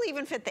will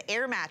even fit the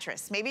air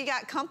mattress. Maybe you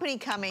got company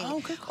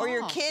coming or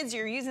your kids,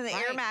 you're using the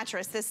air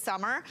mattress this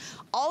summer.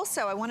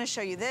 Also, I wanna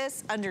show you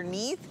this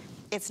underneath.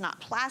 It's not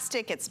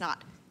plastic, it's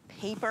not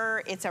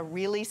paper, it's a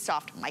really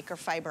soft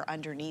microfiber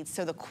underneath.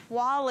 So the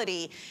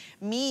quality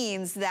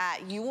means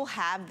that you will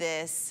have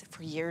this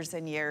for years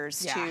and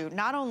years to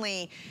not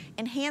only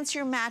enhance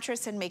your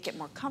mattress and make it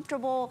more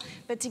comfortable,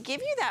 but to give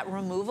you that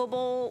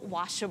removable,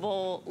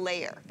 washable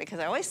layer.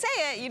 Because I always say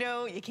it, you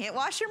know, you can't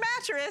wash your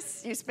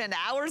mattress. You spend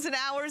hours and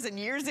hours and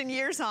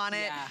years on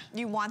it.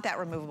 You want that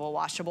removable,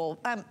 washable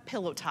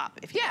pillow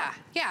top, if you want.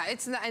 Yeah,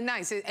 it's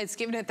nice. It's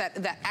giving it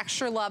that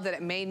extra love that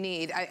it may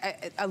need.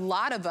 A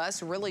lot of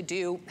us really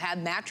do have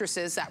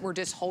mattresses that we're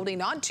just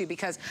holding on to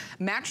because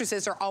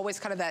mattresses are always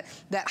kind of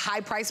that high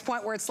price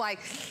point where it's like,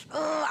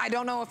 I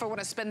don't know if I want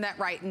to spend that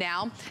right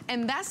now.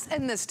 And that's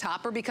in this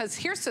topper because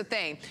here's the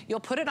thing,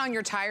 you'll put it on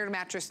your tired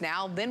mattress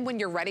now, then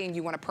when you're ready and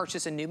you want to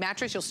purchase a new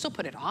mattress, you'll still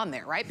put it on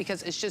there, right?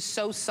 Because it's just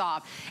so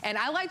soft. And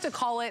I like to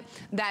call it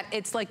that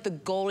it's like the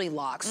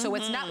Goldilocks. So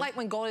it's not like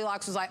when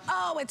Goldilocks was like,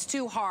 oh, it's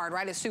too hard,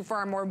 right? It's too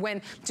firm. Or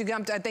when to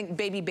come to, I think,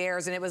 Baby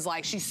Bears and it was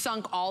like she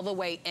sunk all the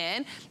way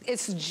in.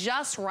 It's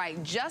just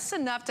right, just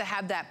enough to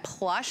have that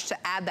plush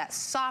to add that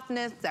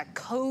softness, that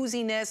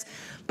coziness,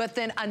 but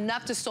then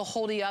enough to still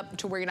hold you up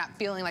to where you're not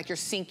feeling like you're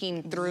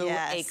sinking through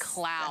a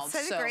cloud.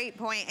 That's such a great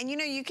point. And you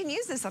know, you can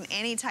use this on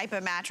any type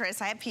of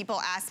mattress. I have people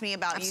ask me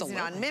about using it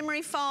on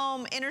memory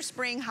foam, inner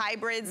spring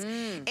hybrids,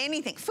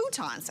 anything,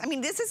 futons. I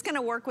mean, this is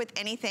gonna work with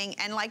anything.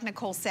 And like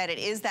Nicole said, it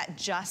is that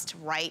just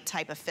right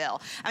type of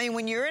fill. I mean,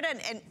 when you're at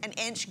an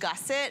inch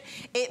gusset,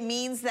 it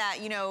means that,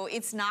 you know,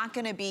 it's not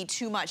gonna be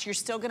too much. You're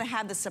still gonna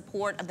have the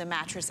support of the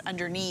mattress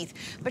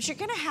underneath, but you're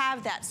gonna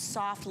have that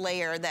soft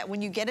layer that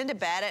when you get into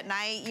bed at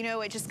night, you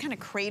know, it just kind of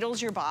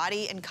cradles your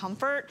body in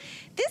comfort.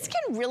 This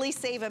can really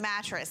save a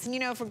mattress. And you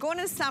know, if we're going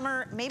to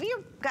summer, maybe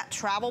you've got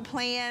travel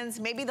plans,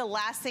 maybe the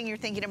last thing you're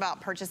thinking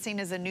about purchasing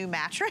is a new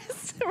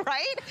mattress,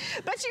 right?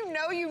 But you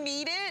know you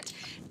need it.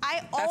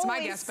 I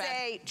always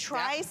say,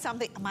 try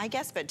something, my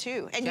guest bed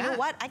too. And you know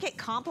what? I get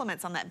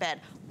compliments on that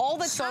bed all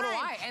the time. So do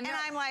I. And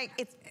I'm like,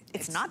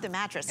 it's not the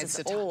mattress,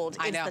 it's old,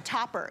 it's the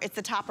topper, it's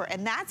the topper.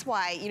 And that's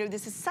why, you know,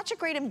 this is such a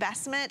great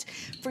investment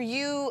for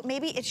you.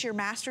 Maybe it's your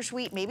master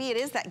suite, maybe it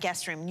is that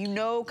guest room. You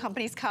know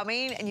company's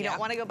coming and you don't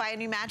wanna go buy a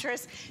new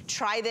mattress.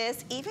 Try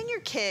this, even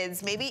your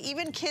kids, maybe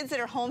even kids that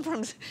are home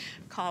from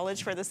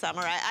college for the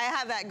summer. I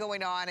have that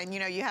going on and you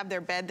know, you have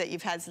their bed that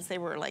you've had since they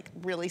were like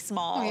really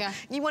small.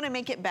 You wanna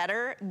make it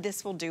better,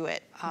 this will do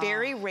it.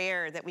 Very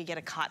rare that we get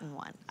a cotton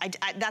one.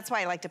 That's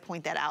why I like to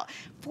point that out.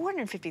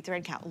 450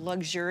 thread count,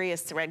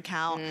 luxurious thread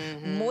count.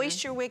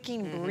 Moisture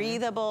wicking,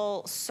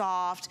 breathable,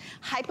 soft,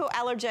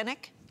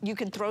 hypoallergenic. You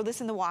can throw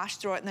this in the wash,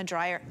 throw it in the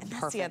dryer. And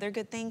that's the other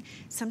good thing.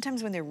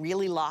 Sometimes when they're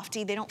really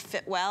lofty, they don't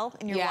fit well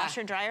in your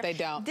washer and dryer. They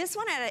don't. This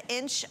one at an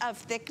inch of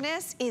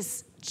thickness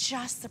is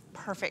just the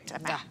perfect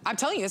amount. I'm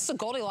telling you, it's the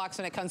Goldilocks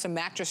when it comes to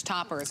mattress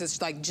toppers. It's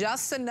like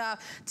just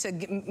enough to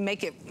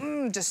make it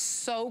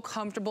just so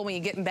comfortable when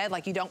you get in bed,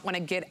 like you don't want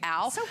to get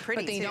out. So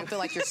pretty, but then you don't feel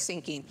like you're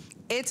sinking.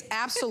 It's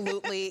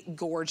absolutely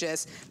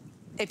gorgeous.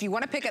 If you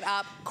want to pick it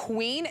up,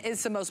 Queen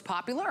is the most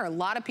popular. A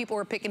lot of people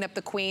are picking up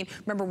the Queen.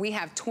 Remember, we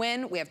have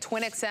Twin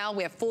XL,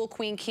 we have full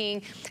Queen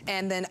King,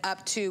 and then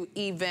up to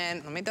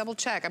even, let me double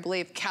check, I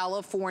believe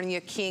California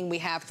King we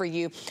have for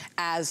you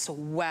as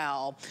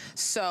well.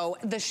 So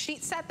the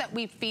sheet set that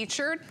we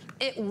featured,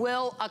 it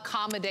will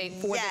accommodate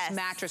for this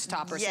mattress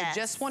topper. So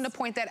just wanted to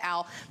point that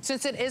out.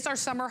 Since it is our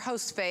summer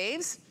host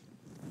faves,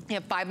 you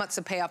have 5 months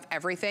to pay off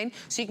everything,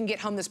 so you can get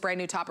home this brand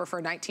new topper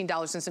for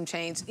 $19 and some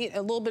change. A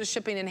little bit of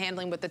shipping and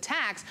handling with the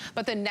tax,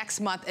 but the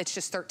next month it's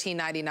just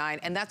 $13.99,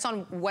 and that's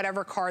on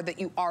whatever card that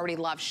you already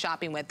love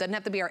shopping with. Doesn't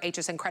have to be our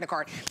HSN credit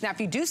card. Now,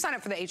 if you do sign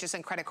up for the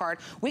HSN credit card,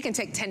 we can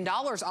take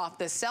 $10 off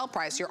this sale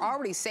price. You're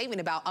already saving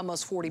about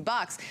almost 40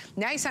 bucks.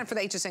 Now you sign up for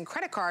the HSN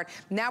credit card.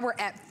 Now we're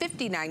at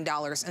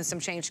 $59 and some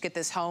change to get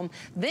this home.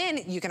 Then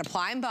you can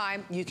apply and buy.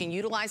 You can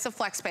utilize the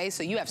FlexPay,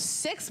 so you have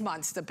 6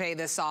 months to pay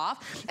this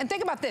off. And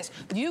think about this.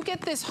 You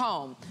get this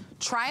home,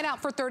 try it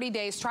out for 30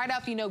 days, try it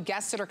out if you know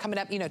guests that are coming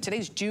up. You know,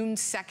 today's June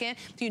 2nd.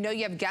 Do you know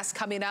you have guests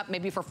coming up,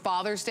 maybe for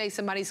Father's Day,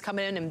 somebody's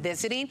coming in and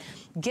visiting?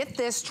 Get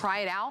this, try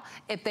it out.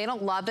 If they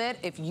don't love it,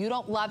 if you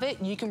don't love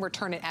it, you can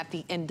return it at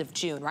the end of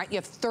June, right? You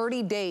have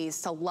 30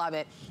 days to love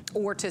it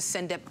or to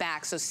send it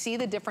back. So see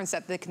the difference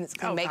that it's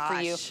gonna make for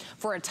you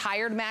for a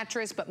tired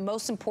mattress, but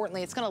most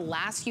importantly, it's gonna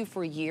last you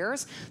for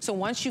years. So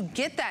once you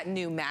get that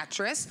new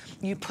mattress,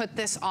 you put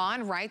this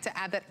on, right, to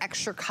add that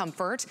extra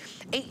comfort.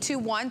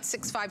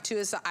 821-652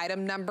 is the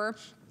item number.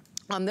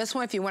 On this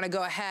one, if you want to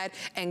go ahead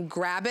and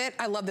grab it.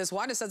 I love this.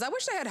 Wanda says, I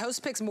wish I had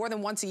host picks more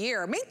than once a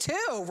year. Me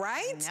too,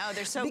 right? No,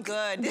 they're so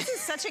good. This is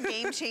such a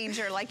game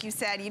changer. Like you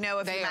said, you know,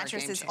 if your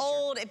mattress is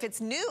old, if it's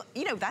new,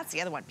 you know, that's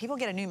the other one. People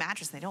get a new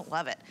mattress and they don't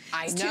love it.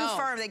 It's too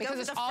firm. They go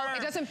with the firm.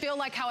 It doesn't feel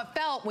like how it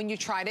felt when you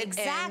tried it in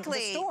the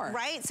store.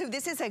 Right? So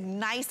this is a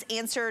nice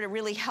answer to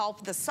really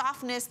help the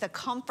softness, the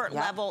comfort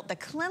level, the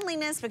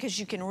cleanliness, because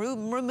you can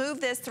remove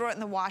this, throw it in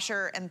the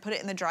washer, and put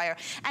it in the dryer.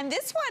 And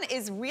this one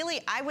is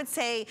really, I would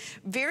say,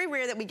 very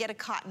rare that we get a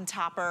cotton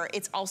topper.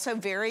 It's also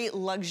very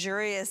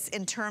luxurious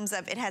in terms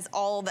of it has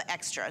all the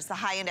extras, the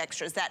high-end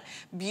extras, that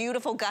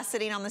beautiful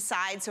gusseting on the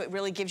side, so it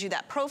really gives you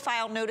that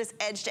profile. Notice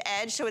edge to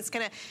edge, so it's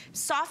gonna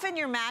soften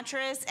your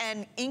mattress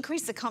and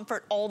increase the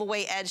comfort all the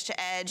way edge to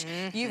edge.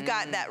 You've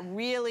got that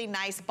really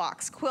nice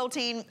box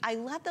quilting. I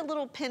love the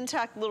little pin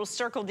tuck, little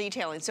circle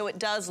detailing, so it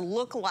does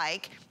look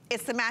like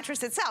it's the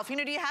mattress itself. You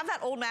know, do you have that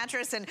old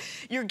mattress and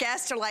your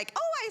guests are like,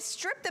 oh, I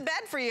stripped the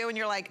bed for you, and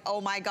you're like,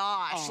 oh my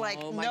gosh,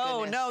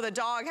 no, the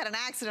dog had an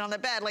accident on the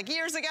bed like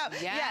years ago.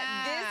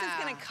 Yeah, this is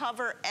gonna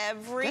cover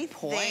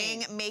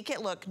everything, make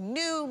it look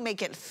new,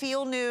 make it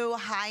feel new,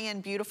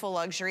 high-end, beautiful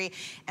luxury.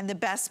 And the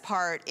best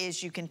part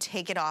is you can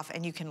take it off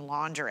and you can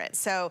launder it.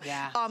 So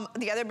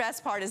the other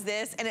best part is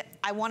this, and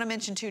I wanna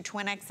mention too,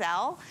 Twin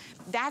XL.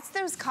 That's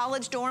those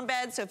college dorm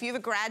beds. So if you have a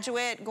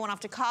graduate going off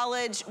to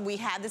college, we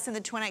have this in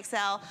the Twin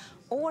XL.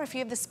 Or if you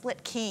have the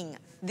split king,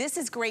 this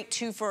is great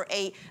too for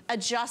a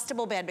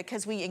adjustable bed,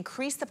 because we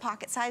increase the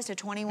pocket size to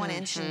 21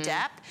 inch in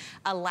depth,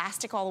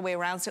 elastic all the way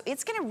around. So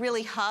it's gonna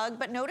really hug,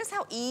 but notice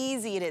how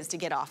easy it is to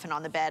get off and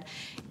on the bed.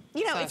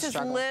 You know, it's just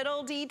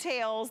little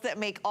details that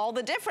make all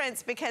the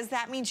difference, because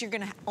that means you're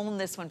gonna own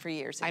this one for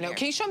years. I know.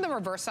 Can you show them the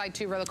reverse side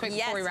too really quick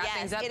before we wrap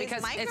things up?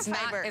 Because it's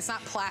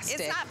not plastic.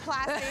 It's not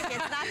plastic. It's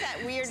not that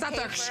weird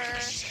paper,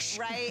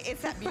 right?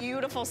 It's that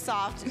beautiful,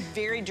 soft,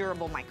 very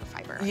durable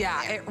microfiber.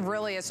 Yeah, it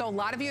really is. So a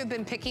lot of you have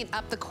been picking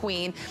up the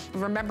Queen.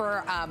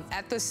 Remember,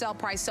 at the sale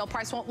price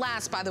won't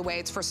last, by the way.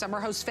 It's for summer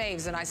host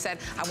faves. And I said,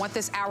 I want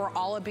this hour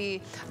all to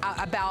be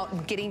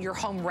about getting your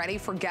home ready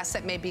for guests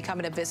that may be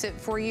coming to visit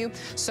for you.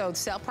 So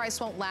sale price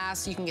won't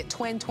last. You can get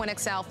Twin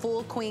XL,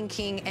 full Queen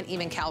King, and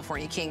even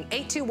California King.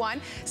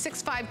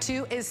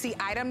 821-652 is the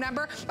item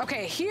number.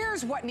 Okay,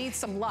 here's what needs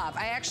some love.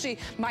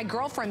 My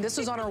girlfriend, this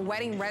was on her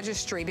wedding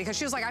registry, because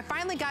she was like, I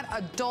finally got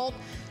adult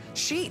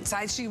sheets.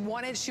 She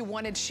wanted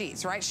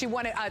sheets, right? She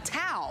wanted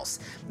towels.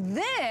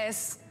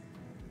 This,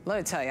 let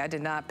me tell you, I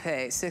did not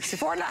pay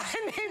 $64.95.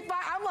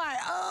 I'm like,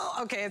 oh,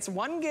 okay, it's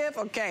one gift,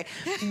 okay.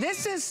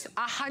 This is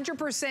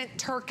 100%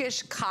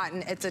 Turkish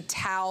cotton. It's a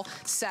towel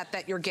set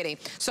that you're getting.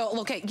 So,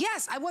 okay,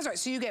 yes, I was right.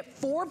 So you get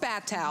 4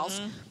 bath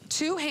towels,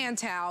 2 hand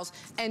towels,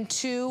 and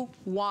 2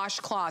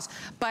 washcloths.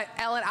 But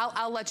Ellen,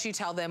 I'll let you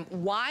tell them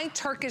why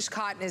Turkish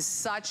cotton is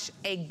such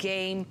a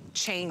game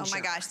changer. Oh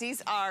my gosh,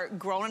 these are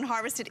grown and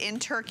harvested in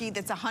Turkey.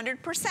 That's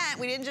 100%.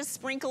 We didn't just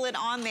sprinkle it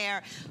on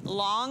there.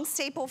 Long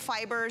staple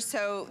fibers,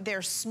 so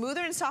they're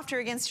smoother and softer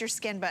against your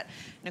skin. But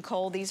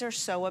Nicole, these are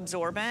so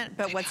absorbent,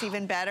 but what's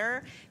even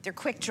better, they're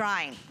quick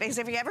drying. Because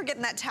if you ever get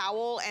in that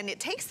towel and it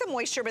takes the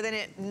moisture, but then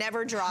it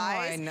never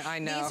dries. Oh, I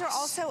know. These are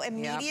also a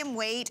medium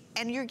weight,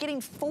 and you're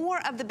getting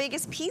 4 of the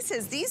biggest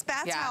pieces. These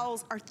bath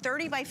towels are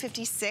 30 by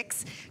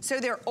 56, so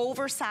they're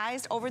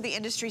oversized, over the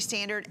industry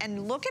standard,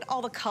 and look at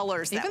all the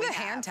colors that we have. Even the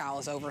hand towel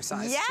is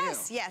oversized too.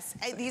 Yes.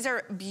 These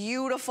are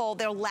beautiful.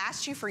 They'll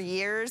last you for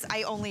years.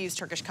 I only use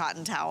Turkish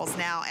cotton towels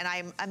now, and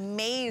I'm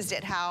amazed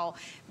at how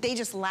they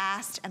just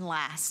last and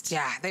last.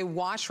 Yeah, they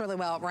wash really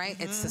well, right?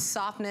 It's the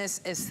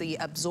softness, it's the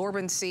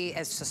absorbency,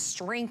 it's the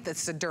strength,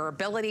 it's the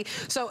durability.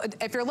 So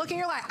if you're looking,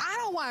 you're like, I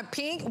don't want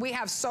pink. We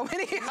have so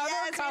many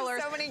other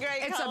colors. So many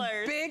great colors.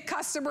 It's a big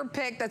customer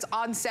pick that's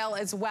on sale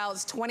as well.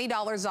 It's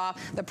 $20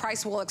 off. The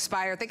price will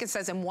expire. I think it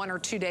says in 1 or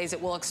 2 days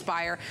it will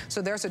expire.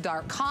 So there's a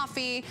dark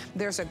coffee.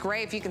 There's a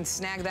gray. If you can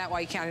snag that while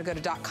you can, go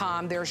to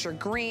 .com. There's your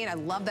green. I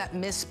love that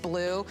mist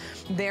blue.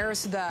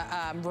 There's the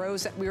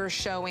rose that we were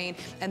showing.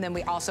 And then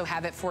we also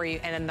have it for you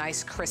in a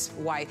nice crisp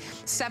white.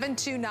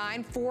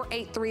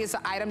 729-483 is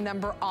the item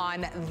number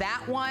on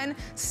that one.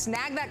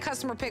 Snag that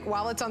customer pick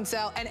while it's on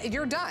sale, and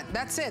you're done.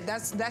 That's it.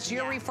 That's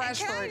your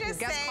refresh for your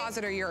guest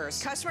closet or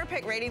yours. Customer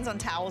pick ratings on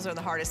towels are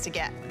the hardest to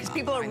get because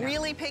people are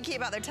really picky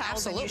about their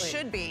towels, and you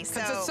should be.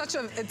 So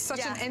it's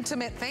such an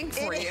intimate thing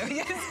for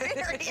you.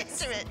 Very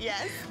intimate.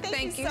 Yes.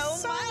 Thank you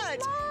so much.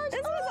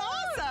 This was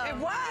awesome. It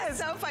was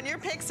so fun. Your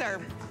picks are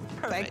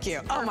perfect. Thank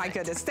you. Oh my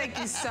goodness. Thank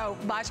you so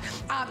much.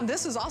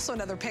 This is also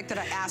another pick that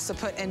I asked to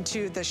put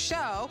into the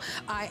show.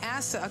 I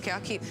asked, okay,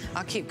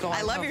 I'll keep going.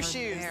 I love your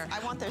shoes. I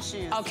want those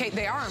shoes. Okay,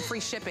 they are on free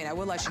shipping. I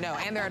will let you know,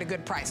 and they're at a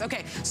good price.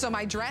 Okay, so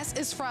my dress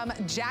is from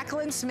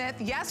Jacqueline Smith.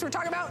 Yes, we're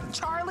talking about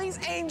Charlie's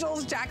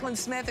Angels. Jacqueline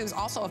Smith, who's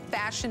also a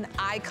fashion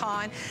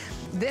icon.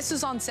 This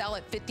is on sale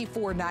at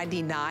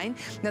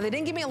 $54.99. Now, they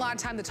didn't give me a lot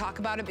of time to talk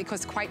about it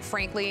because, quite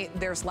frankly,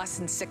 there's less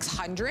than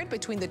 600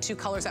 between the two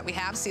colors that we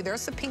have. See,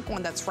 there's the pink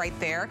one that's right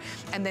there,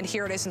 and then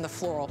here it is in the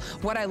floral.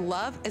 What I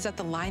love is that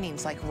the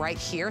lining's like right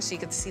here, so you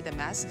can see the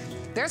mess.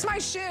 There's my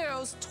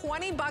shoes,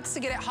 $20 to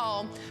get it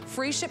home.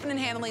 Free shipping and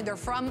handling. They're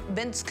from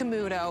Vince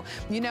Camuto.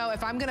 You know,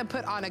 if I'm gonna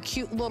put on a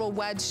cute little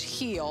wedge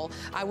heel,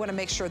 I wanna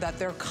make sure that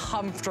they're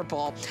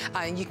comfortable.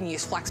 And you can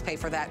use FlexPay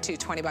for that too,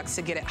 $20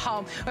 to get it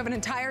home. We have an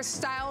entire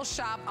style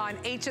shop on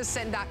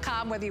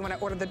hsn.com, whether you want to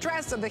order the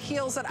dress or the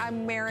heels that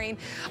I'm wearing,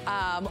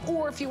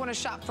 or if you want to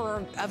shop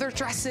for other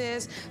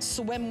dresses,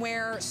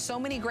 swimwear, so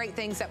many great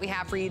things that we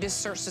have for you.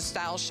 Just search the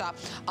style shop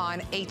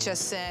on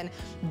hsn.com.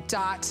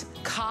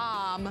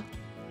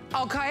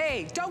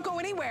 Okay, don't go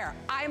anywhere.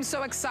 I am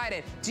so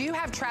excited. Do you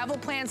have travel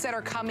plans that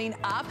are coming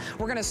up?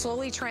 We're gonna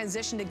slowly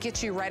transition to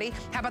get you ready.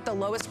 How about the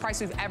lowest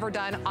price we've ever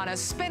done on a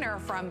spinner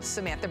from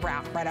Samantha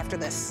Brown right after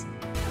this.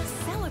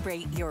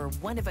 Celebrate your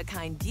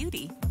one-of-a-kind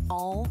beauty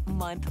all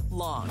month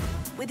long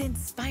with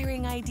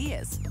inspiring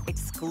ideas,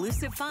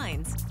 exclusive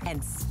finds,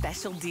 and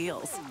special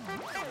deals.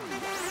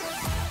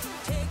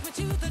 Take me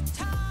to the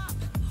top.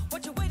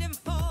 What you waiting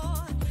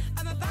for?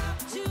 I'm about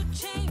to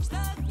change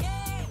the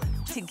game.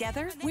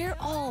 Together, we're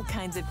all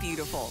kinds of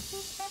beautiful.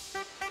 It's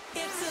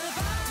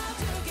about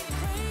to get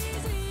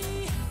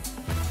crazy.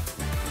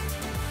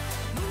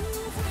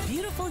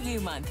 Beautiful You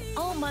Month,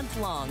 all month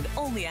long,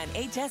 only on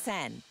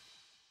HSN.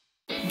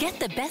 Get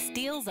the best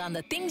deals on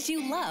the things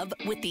you love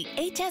with the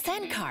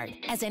HSN card.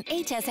 As an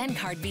HSN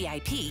card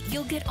VIP,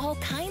 you'll get all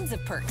kinds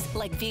of perks,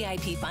 like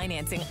VIP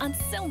financing on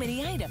so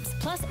many items,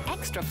 plus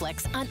extra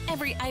flex on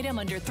every item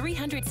under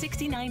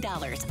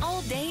 $369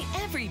 all day,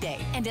 every day,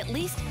 and at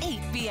least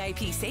 8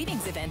 VIP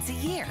savings events a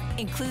year.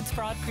 Includes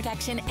fraud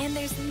protection, and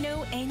there's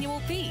no annual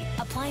fee.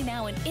 Apply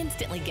now and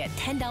instantly get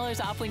 $10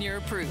 off when you're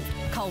approved.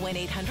 Call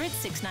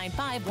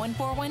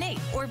 1-800-695-1418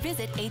 or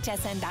visit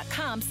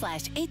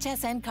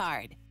hsn.com/HSN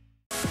card.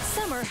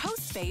 Summer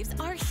host faves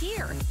are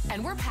here.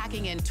 And we're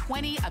packing in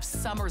 20 of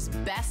summer's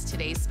best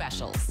today's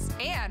specials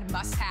and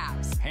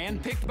must-haves.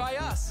 Handpicked by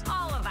us.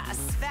 All of us.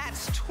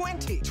 That's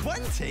 20.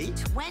 20?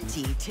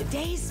 20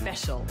 today's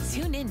specials.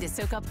 Tune in to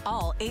soak up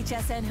all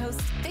HSN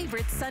hosts'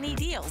 favorite sunny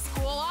deals,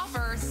 Cool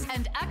offers,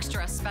 and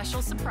extra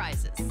special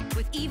surprises.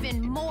 With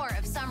even more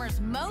of summer's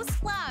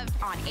most loved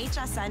on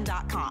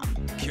hsn.com.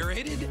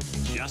 Curated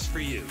just for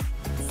you.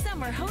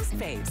 Summer host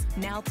faves,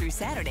 now through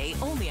Saturday,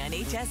 only on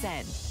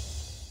HSN.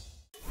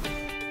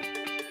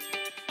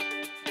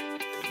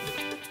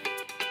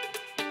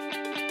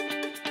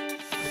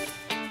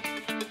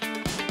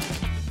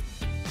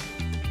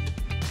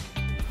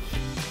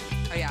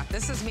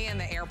 This is me in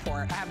the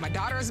airport. I have my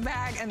daughter's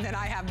bag, and then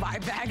I have my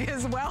bag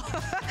as well.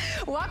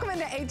 Welcome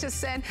into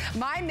HSN.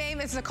 My name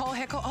is Nicole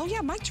Hickle. Oh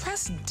yeah, my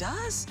dress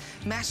does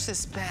match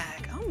this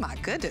bag. Oh my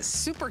goodness,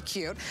 super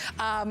cute.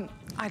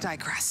 I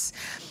digress.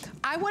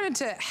 I wanted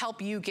to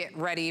help you get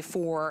ready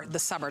for the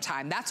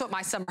summertime. That's what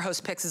my Summer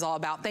Host Picks is all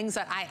about, things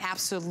that I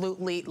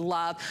absolutely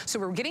love. So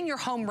we're getting your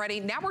home ready.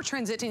 Now we're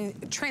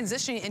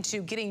transitioning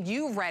into getting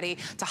you ready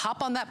to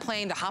hop on that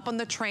plane, to hop on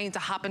the train, to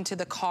hop into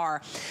the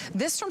car.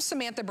 This from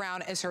Samantha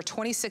Brown is her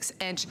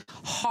 26-inch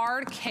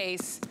hard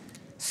case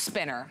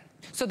spinner.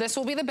 So this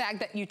will be the bag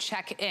that you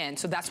check in.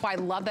 So that's why I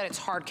love that it's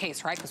hard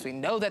case, right? Because we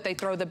know that they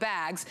throw the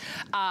bags.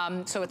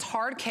 So it's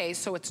hard case,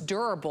 so it's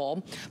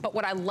durable. But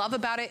what I love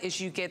about it is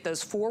you get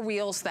those 4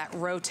 wheels that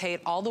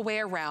rotate all the way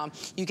around.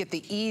 You get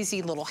the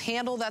easy little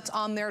handle that's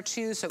on there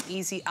too, so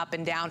easy up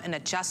and down and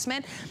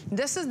adjustment.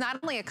 This is not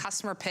only a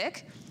customer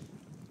pick,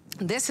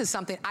 this is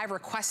something I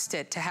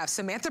requested to have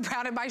Samantha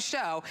Brown in my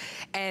show,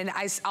 and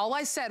all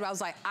I said, I was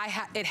like,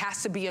 it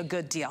has to be a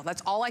good deal.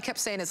 That's all I kept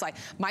saying is like,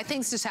 my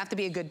things just have to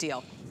be a good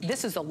deal.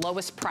 This is the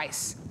lowest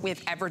price we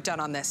have ever done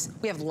on this.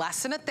 We have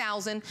less than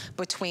 $1,000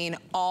 between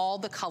all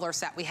the colors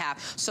that we have.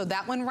 So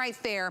that one right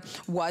there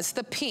was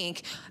the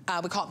pink.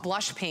 We call it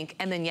blush pink,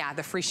 and then yeah,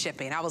 the free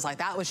shipping. I was like,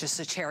 that was just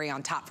a cherry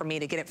on top for me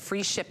to get it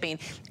free shipping,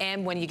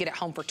 and when you get it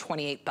home for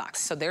 28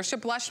 bucks. So there's your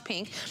blush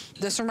pink.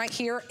 This one right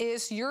here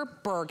is your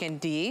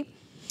burgundy.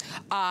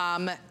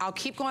 I'll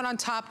keep going on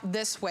top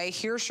this way.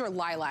 Here's your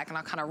lilac, and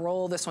I'll kind of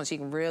roll this one so you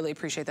can really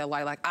appreciate that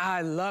lilac.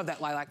 I love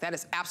that lilac. That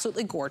is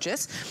absolutely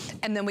gorgeous.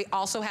 And then we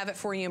also have it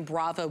for you in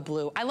Bravo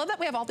Blue. I love that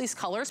we have all these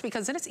colors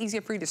because then it's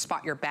easier for you to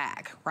spot your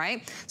bag,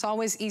 right? It's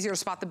always easier to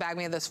spot the bag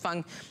when you have this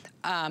fun.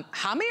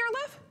 How many are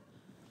left?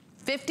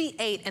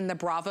 58 in the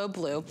Bravo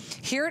Blue.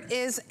 Here it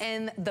is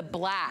in the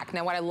black.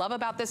 Now what I love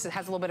about this, it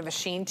has a little bit of a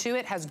sheen to it.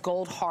 It has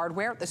gold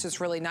hardware. This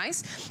is really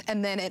nice.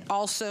 And then it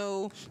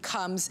also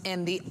comes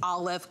in the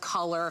olive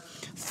color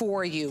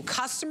for you.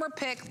 Customer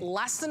pick,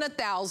 less than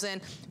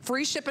 $1,000.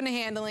 Free shipping and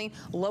handling.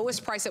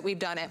 Lowest price that we've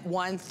done at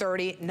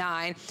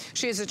 $139.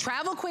 She is a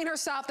travel queen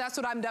herself. That's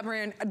what I'm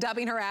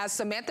dubbing her as.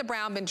 Samantha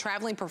Brown, been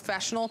traveling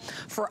professional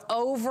for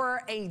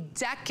over a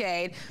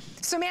decade.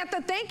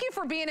 Samantha, thank you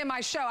for being in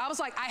my show. I was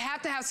like, I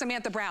have to have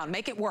Samantha Brown.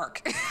 Make it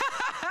work.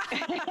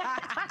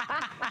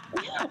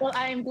 Well,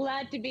 I'm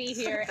glad to be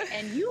here.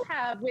 And you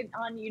have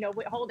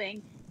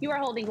you are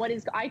holding what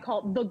is I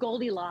call the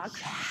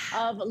Goldilocks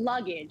of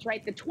luggage,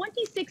 right? The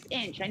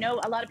 26-inch. I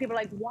know a lot of people are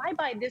like, why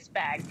buy this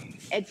bag?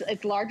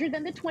 It's larger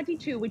than the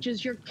 22, which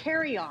is your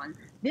carry-on.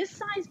 This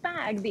size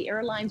bag, the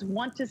airlines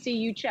want to see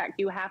you check.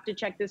 You have to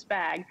check this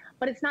bag,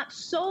 but it's not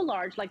so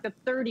large like the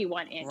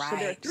 31-inch. Right. So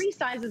there are 3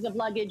 sizes of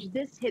luggage.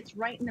 This hits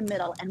right in the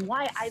middle. And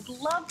why I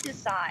love this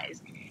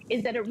size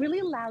is that it really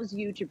allows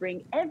you to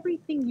bring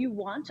everything you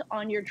want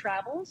on your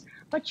travels,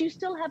 but you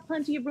still have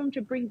plenty of room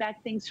to bring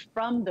back things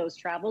from those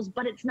travels,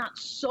 but it's not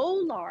so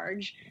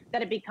large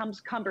that it becomes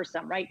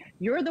cumbersome, right?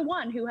 You're the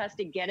one who has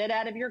to get it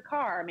out of your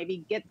car,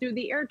 maybe get through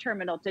the air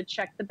terminal to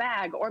check the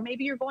bag, or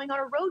maybe you're going on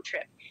a road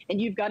trip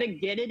and you've got to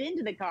get it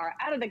into the car,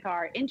 out of the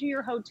car, into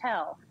your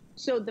hotel.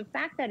 So the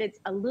fact that it's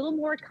a little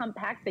more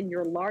compact than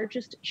your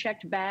largest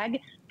checked bag,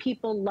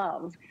 people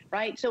love,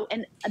 right? So,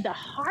 and the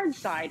hard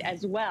side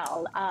as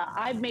well.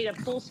 I've made a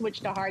full switch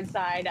to hard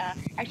side.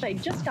 Actually, I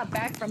just got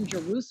back from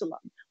Jerusalem,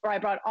 where I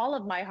brought all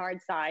of my hard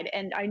side,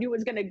 and I knew it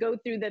was going to go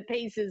through the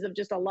paces of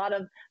just a lot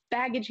of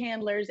baggage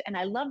handlers. And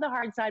I love the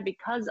hard side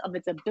because of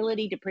its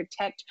ability to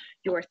protect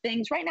your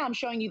things. Right now, I'm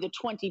showing you the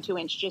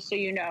 22-inch, just so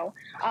you know.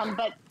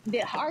 But the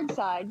hard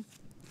side,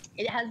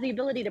 it has the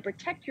ability to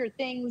protect your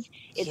things.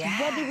 It's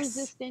weather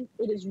resistant.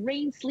 It is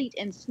rain, sleet,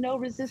 and snow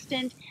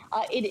resistant.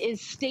 It is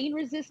stain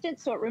resistant,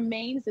 so it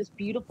remains this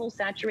beautiful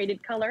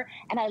saturated color.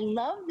 And I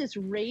love this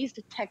raised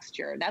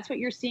texture. That's what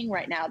you're seeing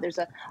right now. There's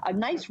a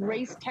nice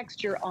raised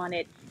texture on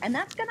it, and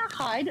that's going to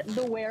hide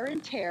the wear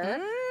and tear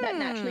that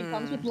naturally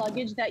comes with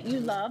luggage that you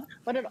love,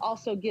 but it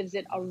also gives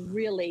it a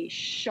really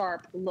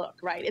sharp look,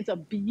 right? It's a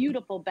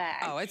beautiful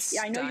bag. Oh, it's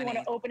I know you want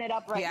to open it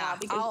up right now.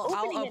 Because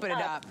I'll open it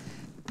up.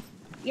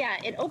 Yeah,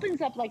 it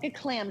opens up like a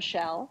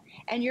clamshell,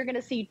 and you're going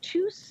to see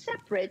 2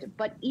 separate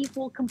but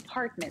equal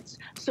compartments.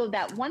 So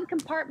that one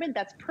compartment,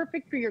 that's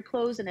perfect for your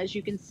clothes, and as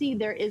you can see,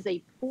 there is a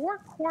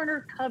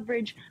 4-corner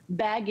coverage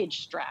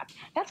baggage strap.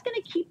 That's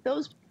going to keep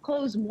those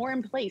clothes more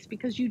in place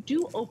because you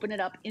do open it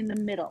up in the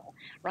middle,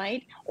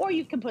 right? Or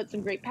you can put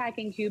some great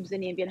packing cubes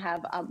and you can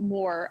have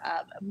more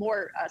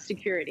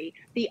security.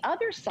 The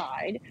other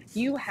side,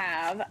 you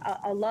have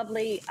a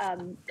lovely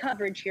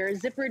coverage here, a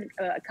zippered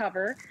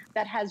cover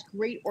that has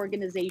great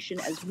organization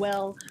as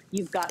well.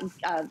 You've got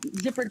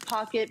zippered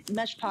pocket,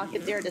 mesh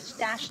pocket there to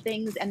stash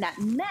things, and that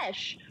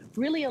mesh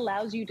really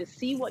allows you to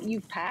see what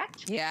you've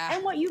packed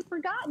and what you've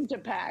forgotten to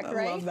pack,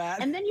 right? I love that.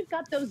 And then you've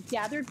got those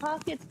gathered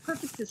pockets,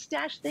 perfect to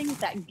stash things.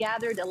 That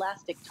gathered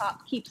elastic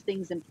top keeps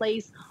things in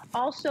place.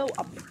 Also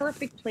a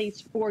perfect place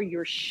for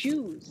your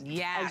shoes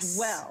as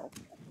well.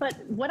 But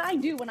what I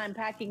do when I'm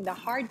packing the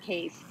hard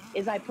case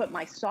is I put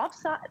my soft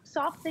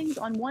things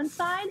on one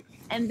side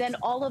and then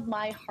all of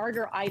my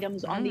harder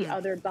items on the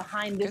other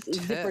behind this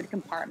zippered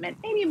compartment.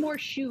 Maybe more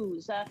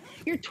shoes,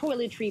 your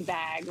toiletry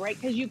bag, right?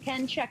 Because you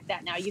can check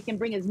that now. You can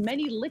bring as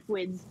many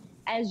liquids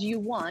as you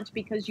want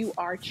because you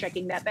are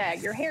checking that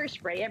bag, your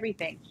hairspray,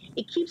 everything.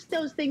 It keeps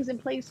those things in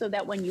place so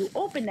that when you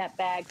open that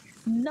bag,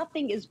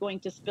 nothing is going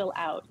to spill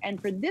out. And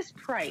for this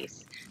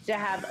price, to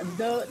have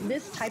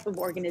this type of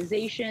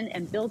organization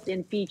and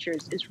built-in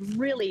features is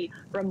really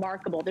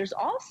remarkable. There's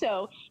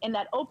also, in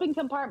that open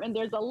compartment,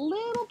 there's a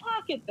little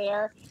pocket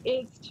there.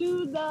 It's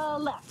to the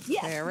left.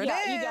 Yes, there it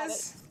is. You got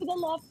it. To the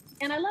left.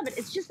 And I love it.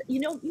 It's just, you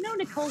know,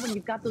 Nicole, when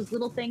you've got those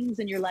little things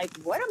and you're like,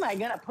 where am I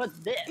going to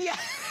put this? Yeah.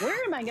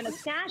 Where am I going to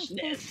stash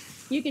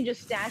this? You can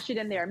just stash it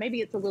in there.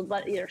 Maybe it's a little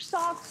bit your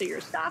socks or your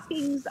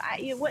stockings,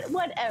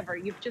 whatever.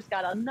 You've just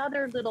got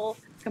another little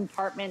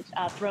compartment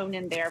thrown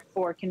in there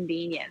for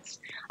convenience.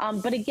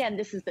 But again,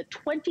 this is the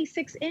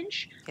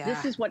 26-inch. Yeah.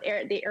 This is what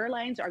the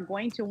airlines are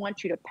going to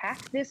want you to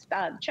pack this,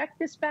 check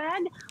this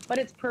bag, but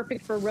it's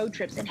perfect for road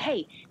trips. And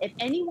hey, if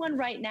anyone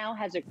right now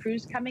has a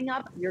cruise coming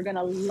up, you're going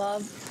to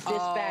love this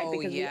bag,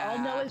 because we all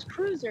know as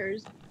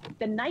cruisers,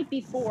 the night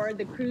before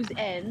the cruise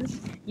ends,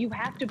 you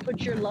have to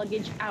put your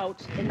luggage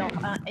out in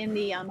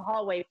the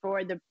hallway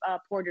for the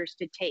porters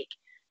to take.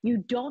 You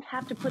don't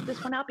have to put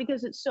this one out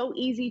because it's so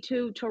easy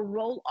to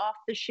roll off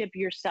the ship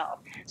yourself.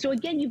 So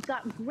again, you've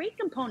got great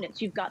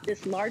components. You've got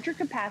this larger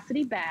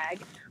capacity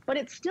bag, but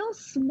it's still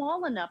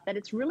small enough that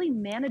it's really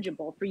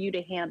manageable for you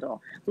to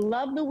handle.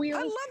 Love the wheels.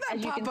 I love that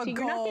as you pop can of see,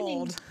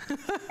 gold.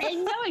 I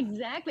know,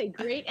 exactly.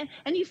 Great.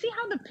 And you see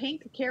how the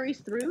pink carries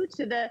through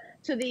to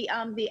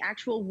the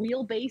actual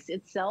wheelbase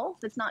itself.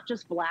 It's not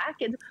just black.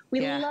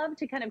 We love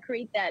to kind of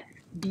create that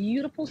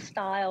beautiful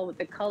style with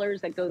the colors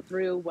that go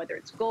through, whether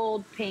it's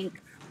gold, pink,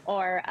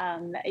 or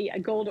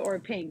gold or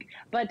pink.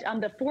 But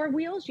the 4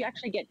 wheels, you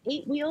actually get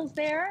 8 wheels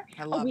there.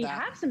 I love we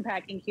that. have some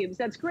packing cubes.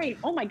 That's great.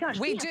 Oh my gosh,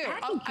 we do.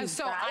 Cubes,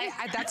 so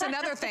that's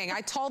another thing.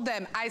 I told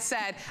them, I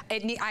said,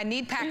 I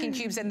need packing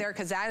cubes in there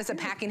because that is a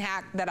packing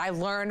hack that I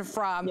learned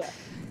from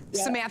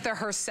Samantha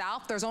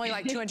herself. There's only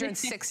like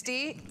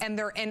 260 and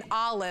they're in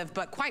olive,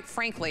 but quite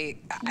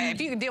frankly,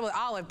 if you can deal with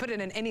olive, put it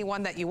in any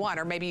one that you want,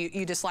 or maybe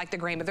you just like the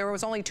green, but there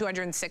was only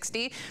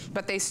 260,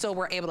 but they still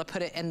were able to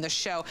put it in the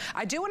show.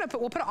 I do want to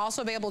we'll put it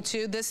also available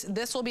too.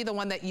 This will be the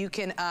one that you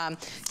can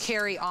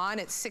carry on.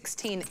 It's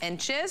 16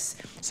 inches.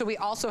 So we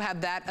also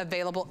have that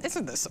available.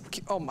 Isn't this so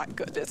cute? Oh my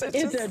goodness.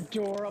 It's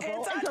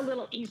adorable. It's a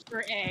little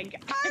Easter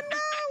egg. I know,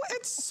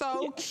 it's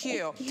so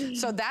cute.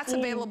 So that's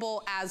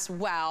available as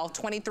well,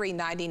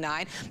 $23.99.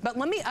 But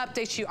let me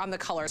update you on the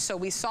colors. So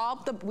we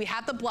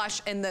had the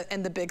blush in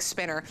the big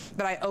spinner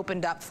that I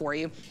opened up for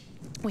you.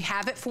 We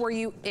have it for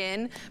you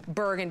in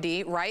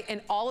burgundy, right?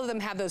 And all of them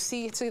have those,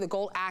 see the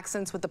gold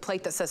accents with the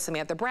plate that says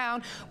Samantha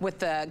Brown, with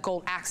the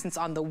gold accents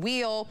on the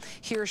wheel.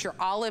 Here's your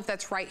olive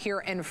that's right here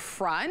in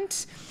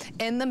front.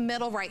 In the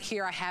middle right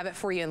here, I have it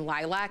for you in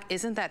lilac.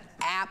 Isn't that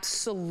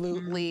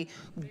absolutely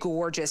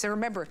gorgeous? and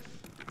remember,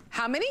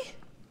 how many?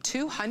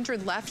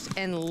 200 left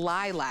in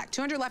lilac.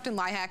 200 left in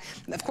lilac.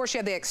 Of course, you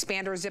have the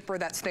expander zipper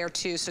that's there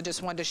too, so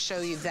just wanted to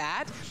show you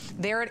that.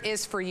 There it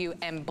is for you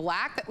in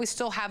black that we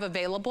still have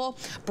available.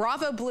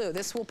 Bravo Blue,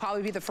 this will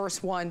probably be the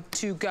first one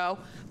to go.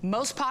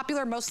 Most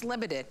popular, most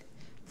limited.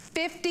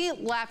 50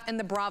 left in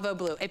the Bravo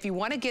Blue. If you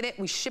want to get it,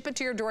 we ship it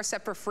to your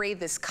doorstep for free.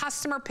 This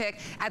customer pick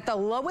at the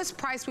lowest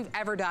price we've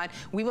ever done.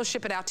 We will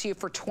ship it out to you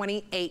for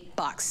 28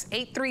 bucks.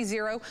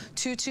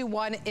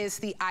 830-221 is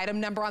the item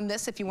number on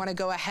this if you want to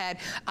go ahead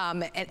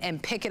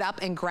and pick it up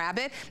and grab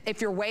it. If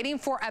you're waiting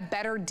for a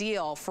better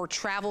deal for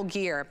travel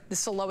gear, this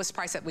is the lowest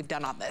price that we've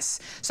done on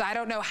this. So I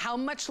don't know how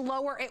much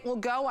lower it will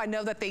go. I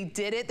know that they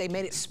did it. They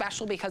made it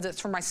special because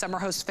it's for my summer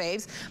host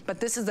faves,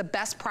 but this is the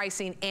best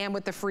pricing and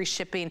with the free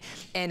shipping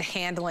and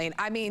handling.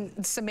 I mean,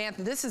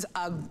 Samantha, this is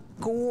a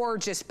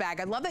gorgeous bag.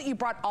 I love that you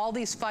brought all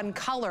these fun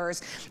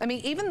colors. I mean,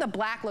 even the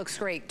black looks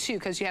great too,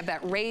 because you have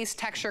that raised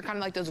texture, kind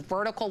of like those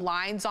vertical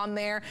lines on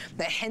there,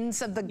 the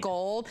hints of the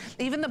gold.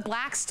 Even the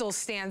black still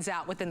stands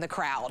out within the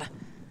crowd.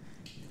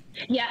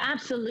 Yeah,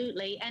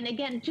 absolutely. And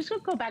again, just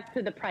go back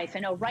to the price. I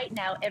know right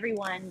now,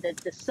 everyone,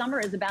 the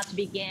summer is about to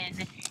begin,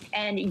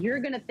 and you're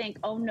going to think,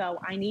 oh no,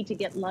 I need to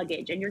get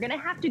luggage. And you're going to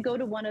have to go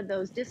to one of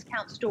those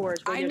discount stores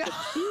where there's a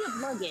sea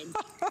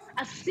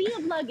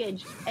of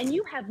luggage, and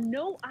you have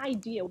no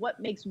idea what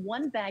makes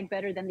one bag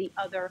better than the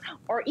other,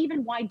 or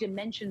even why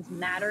dimensions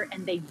matter,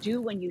 and they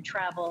do when you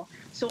travel.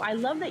 So I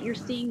love that you're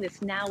seeing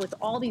this now with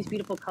all these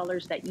beautiful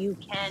colors that you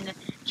can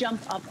jump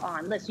up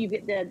on. Listen, you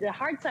get the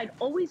hard side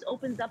always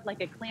opens up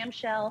like a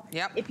clamshell.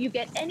 Yep. If you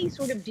get any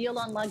sort of deal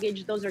on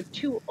luggage, those are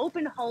 2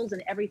 open holes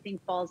and everything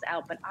falls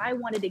out. But I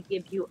wanted to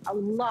give you a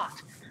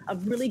lot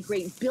of really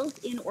great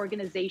built-in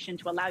organization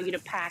to allow you to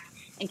pack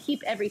and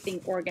keep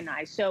everything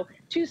organized. So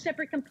 2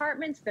 separate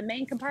compartments. The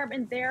main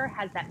compartment there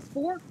has that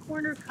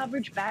 4-corner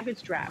coverage baggage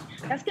strap.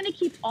 That's going to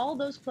keep all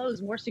those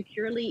clothes more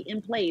securely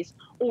in place,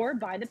 or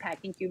by the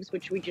packing cubes,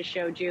 which we just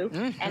showed you.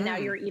 And now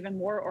you're even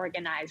more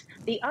organized.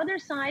 The other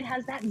side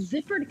has that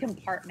zippered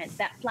compartment.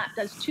 That flap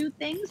does 2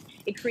 things.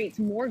 It creates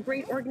more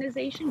great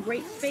organization,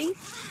 great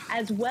space,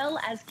 as well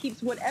as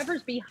keeps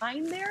whatever's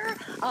behind there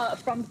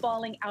from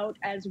falling out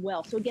as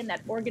well. So again,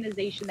 that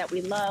organization that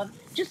we love.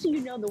 Just so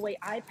you know, the way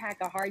I pack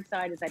a hard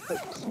side side is I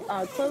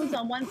put clothes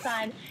on one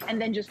side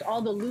and then just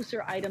all the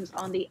looser items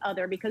on the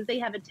other, because they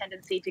have a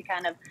tendency to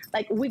kind of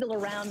like wiggle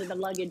around in the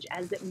luggage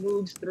as it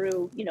moves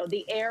through, you know,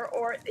 the air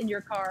or in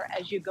your car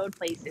as you go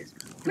places.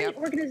 Great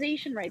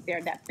organization right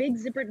there. That big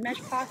zippered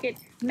mesh pocket.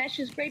 Mesh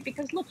is great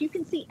because look, you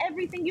can see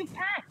everything you've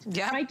packed.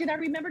 Right? Did I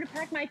remember to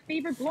pack my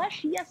favorite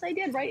blush? Yes, I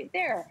did, right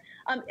there.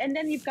 And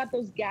then you've got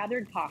those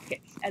gathered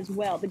pockets as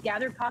well. The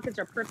gathered pockets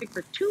are perfect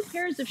for 2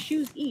 pairs of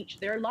shoes each.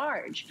 They're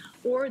large,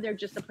 or they're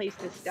just a place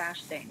to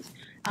stash things.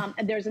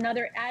 And there's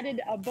another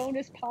added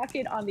bonus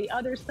pocket on the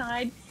other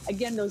side.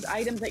 Again, those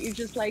items that you're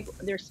just like,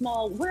 they're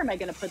small. Where am I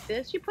going to put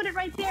this? You put it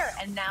right there.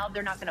 And now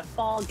they're not going to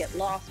fall, get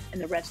lost in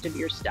the rest of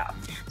your stuff.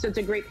 So it's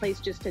a great place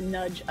just to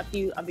nudge a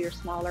few of your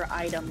smaller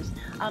items.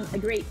 A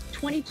great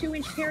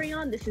 22-inch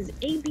carry-on. This is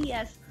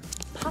ABS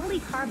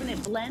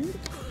polycarbonate blend.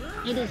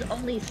 It is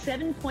only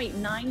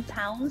 7.9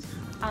 pounds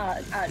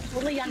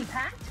totally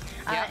unpacked.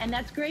 And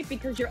that's great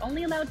because you're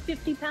only allowed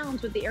 50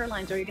 pounds with the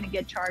airlines, or you're going to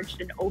get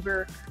charged an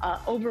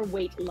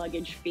overweight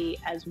luggage fee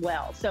as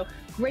well. So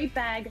great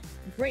bag,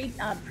 great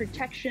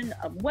protection,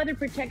 weather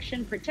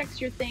protection,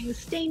 protects your things,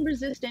 stain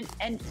resistant.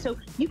 And so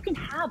you can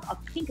have a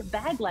pink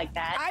bag like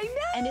that. I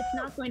know. And it's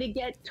not going to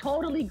get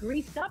totally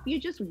greased up. You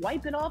just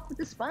wipe it off with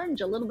a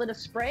sponge, a little bit of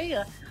spray,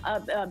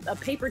 a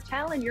paper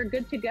towel, and you're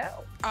good to go.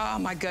 Oh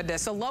my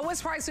goodness. The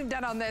lowest price we've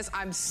done on this.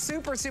 I'm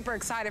super, super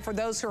excited for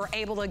those who are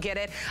able to get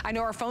it. I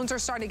know our phones are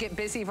starting to get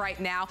busy right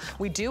now.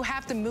 We do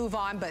have to move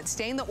on, but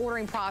stay in the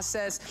ordering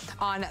process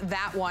on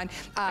that one.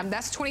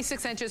 That's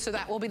 26 inches, so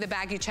that will be the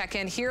bag you check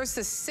in. Here's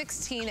the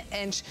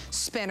 16-inch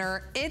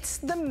spinner. It's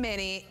the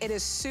mini. It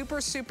is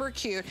super, super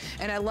cute,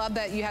 and I love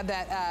that you have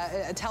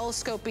that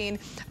telescoping,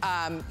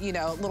 you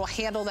know, little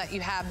handle that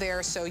you have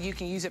there, so you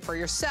can use it for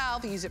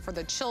yourself, use it for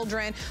the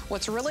children.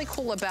 What's really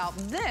cool about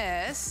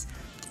this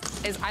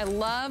is I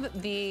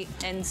love the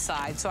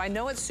inside. So I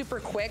know it's super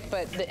quick,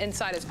 but the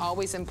inside is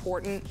always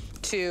important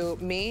to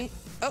me.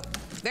 Oh,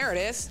 there it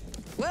is.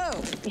 Whoa.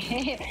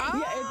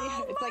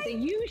 It's like a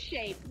U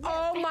shape.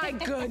 Oh my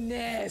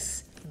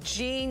goodness.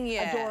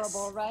 Genius.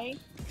 Adorable, right?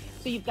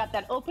 So you've got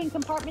that open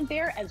compartment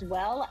there as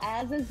well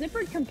as a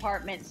zippered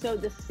compartment. So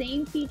the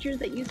same features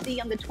that you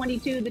see on the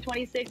 22, the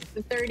 26,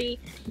 the 30,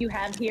 you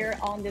have here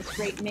on this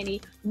great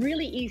mini.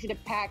 Really easy to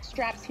pack.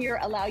 Straps here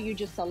allow you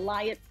just to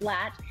lie it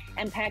flat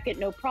and pack it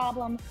no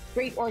problem.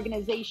 Great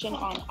organization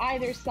on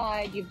either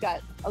side. You've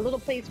got a little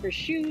place for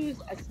shoes,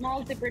 a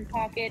small zippered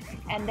pocket,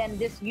 and then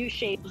this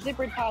U-shaped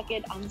zippered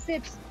pocket on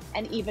zips,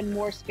 and even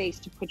more space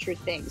to put your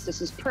things.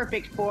 This is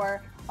perfect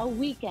for a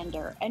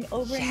weekender, an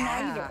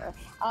overnighter.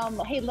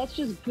 Hey, let's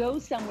just go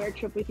somewhere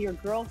trip with your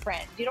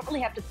girlfriend. You don't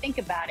really have to think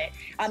about it.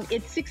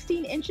 It's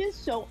 16 inches,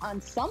 so on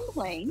some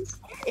planes,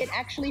 it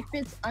actually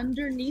fits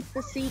underneath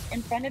the seat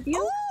in front of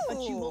you,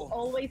 but you will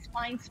always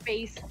find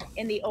space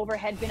in the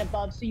overhead bin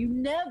above, so you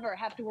never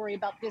have to worry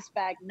about this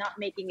bag not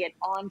making it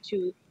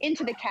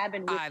into the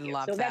cabin with you.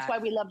 So that's why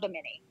we love the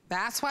mini.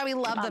 That's why we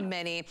love the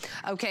mini.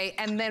 Okay,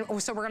 and then,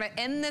 so we're gonna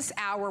end this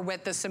hour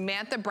with the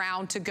Samantha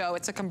Brown to go.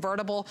 It's a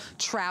convertible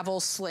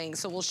travel sling.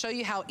 So we'll show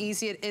you how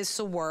easy it is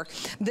to work.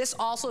 This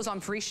also is on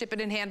free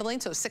shipping and handling,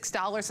 so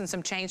 $6 and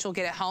some change will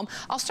get it home.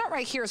 I'll start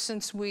right here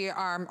since we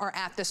are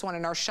at this one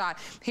in our shot.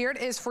 Here it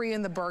is for you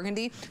in the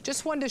burgundy.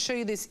 Just wanted to show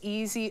you this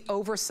easy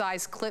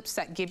oversized clips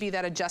that give you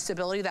that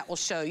adjustability that will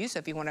show you. So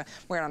if you wanna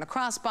wear it on a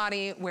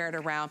crossbody, wear it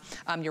around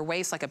your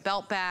waist like a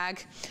belt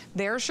bag.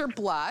 There's your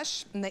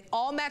blush, and they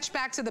all match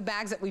back to the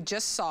bags that we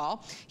just saw.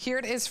 Here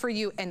it is for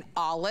you in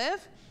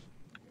olive.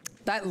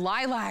 That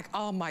lilac,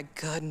 oh my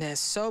goodness,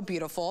 so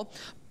beautiful.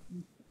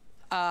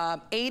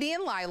 80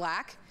 in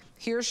lilac.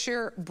 Here's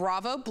your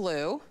Bravo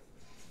blue.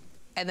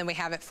 And then we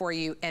have it for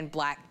you in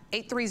black.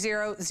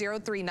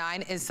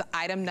 830039 is the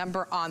item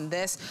number on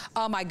this.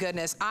 Oh my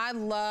goodness, I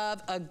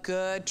love a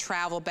good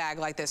travel bag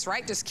like this,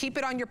 right? Just keep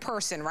it on your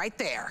person right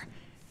there.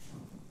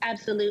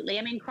 Absolutely.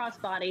 I mean,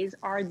 crossbodies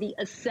are the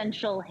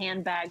essential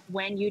handbag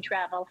when you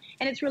travel,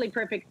 and it's really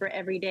perfect for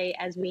every day,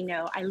 as we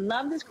know. I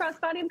love this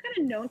crossbody. I'm kind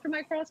of known for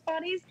my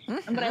crossbodies.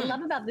 And what I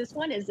love about this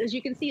one is, as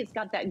you can see, it's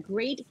got that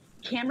great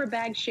camera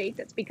bag shape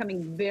that's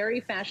becoming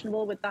very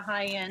fashionable with the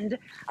high-end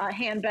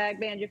handbag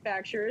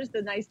manufacturers,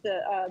 the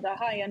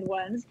high-end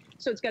ones.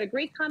 So it's got a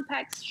great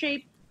compact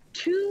shape,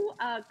 2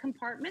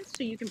 compartments,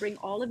 so you can bring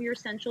all of your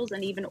essentials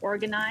and even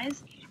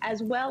organize,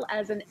 as well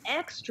as an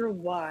extra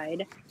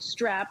wide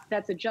strap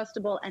that's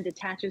adjustable and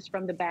attaches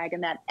from the bag.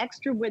 And that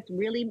extra width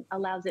really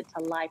allows it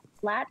to lie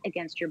flat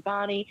against your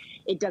body.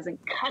 It doesn't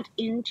cut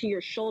into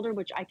your shoulder,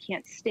 which I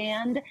can't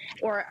stand,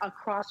 or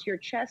across your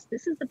chest.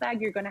 This is the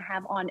bag you're going to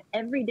have on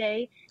every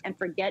day and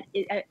forget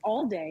it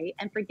all day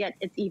and forget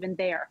it's even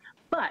there.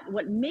 But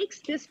what makes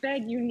this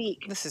bag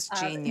unique, this is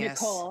genius,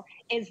 Nicole,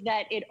 is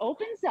that it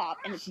opens up,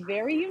 and it's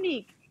very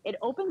unique. It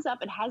opens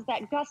up, it has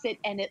that gusset,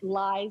 and it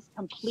lies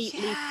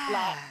completely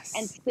flat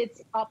and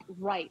sits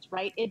upright,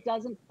 right? It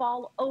doesn't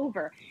fall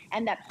over.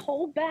 And that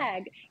whole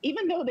bag,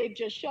 even though they've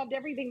just shoved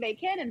everything they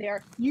can in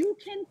there, you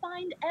can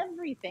find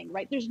everything,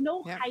 right? There's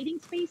no hiding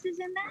spaces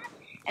in that.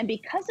 And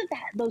because of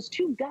that, those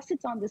 2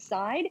 gussets on the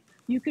side,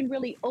 you can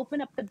really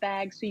open up the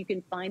bag so you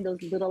can find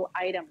those little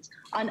items.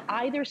 On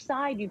either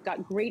side, you've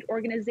got great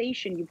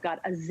organization. You've got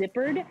a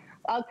zippered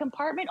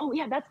compartment. Oh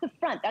yeah, that's the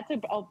front.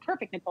 Oh,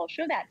 perfect, Nicole.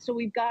 Show that. So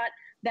we've got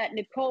that.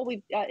 Nicole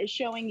is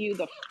showing you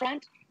the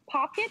front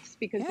pockets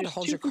because there's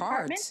two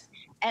compartments,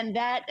 and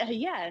that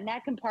and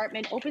that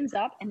compartment opens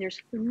up, and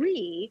there's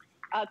 3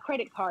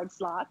 credit card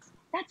slots.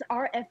 That's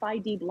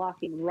RFID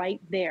blocking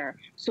right there.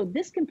 So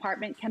this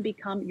compartment can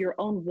become your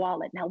own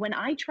wallet. Now, when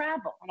I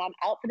travel and I'm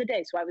out for the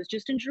day, so I was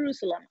just in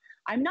Jerusalem,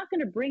 I'm not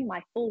gonna bring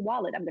my full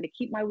wallet. I'm gonna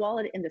keep my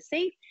wallet in the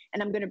safe,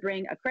 and I'm gonna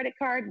bring a credit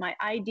card, my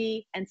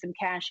ID, and some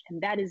cash, and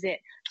that is it.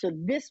 So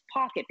this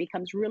pocket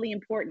becomes really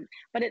important,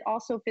 but it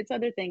also fits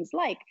other things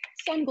like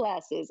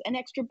sunglasses, an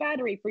extra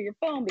battery for your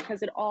phone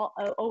because it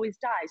always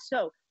dies.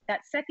 So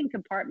that second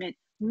compartment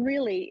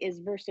really is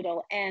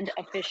versatile and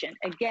efficient.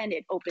 Again,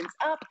 it opens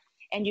up,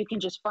 and you can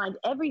just find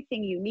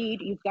everything you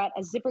need. You've got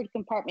a zippered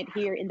compartment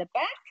here in the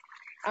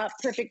back,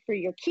 perfect for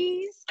your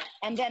keys.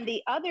 And then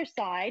the other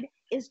side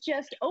is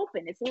just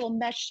open. It's a little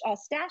mesh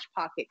stash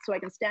pocket, so I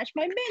can stash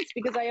my mints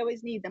because I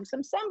always need them,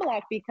 some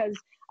sunblock because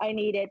I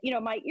need it, you know,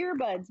 my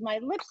earbuds, my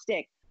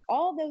lipstick,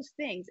 all those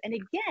things. And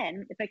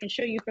again, if I can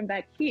show you from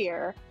back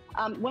here,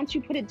 once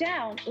you put it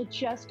down, it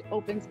just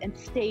opens and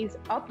stays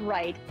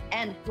upright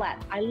and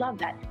flat. I love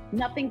that.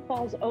 Nothing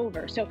falls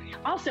over. So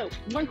also,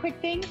 one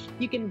quick thing,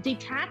 you can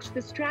detach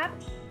the strap,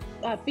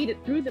 feed it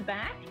through the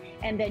back,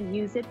 and then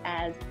use it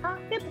as a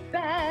pocket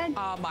bag.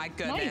 Oh my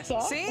goodness. Nice,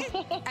 huh? See?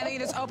 And then you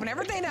just open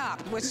everything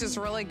up, which is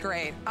really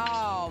great.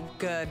 Oh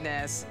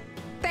goodness.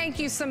 Thank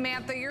you,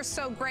 Samantha. You're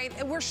so great.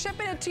 And we're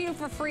shipping it to you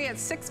for free at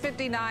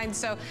 $6.59.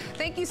 So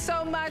thank you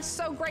so much.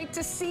 So great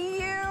to see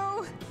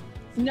you.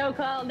 No,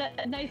 Carl,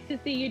 nice to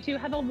see you too.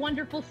 Have a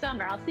wonderful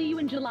summer. I'll see you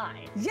in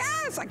July.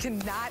 Yes, I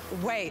cannot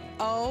wait.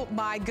 Oh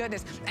my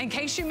goodness. In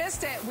case you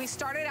missed it, we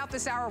started out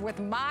this hour with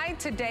my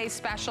Today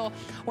Special,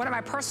 one of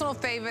my personal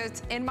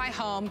favorites in my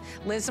home.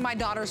 Liz and my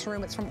daughter's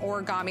room. It's from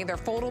Origami. They're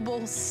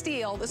foldable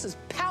steel. This is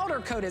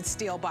powder-coated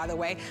steel, by the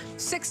way.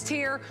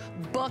 6-tier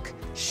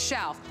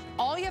bookshelf.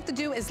 All you have to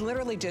do is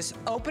literally just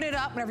open it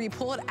up whenever you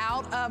pull it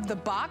out of the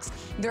box.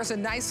 There's a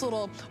nice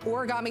little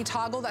origami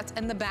toggle that's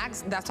in the back.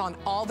 That's on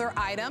all their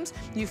items.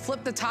 You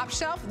flip the top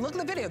shelf. Look at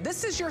the video.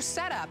 This is your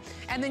setup.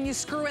 And then you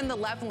screw in the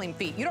leveling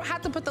feet. You don't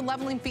have to put the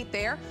leveling feet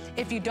there.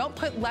 If you don't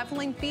put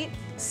leveling feet,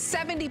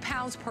 70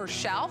 pounds per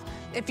shelf.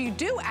 If you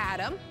do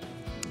add them,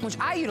 which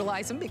I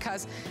utilize them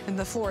because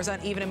the floor is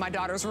uneven in my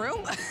daughter's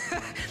room,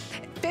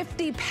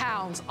 50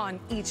 pounds on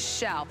each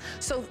shelf.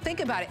 So think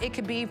about it. It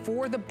could be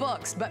for the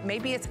books, but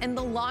maybe it's in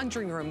the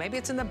laundry room. Maybe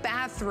it's in the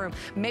bathroom.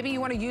 Maybe you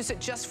want to use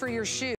it just for your shoes.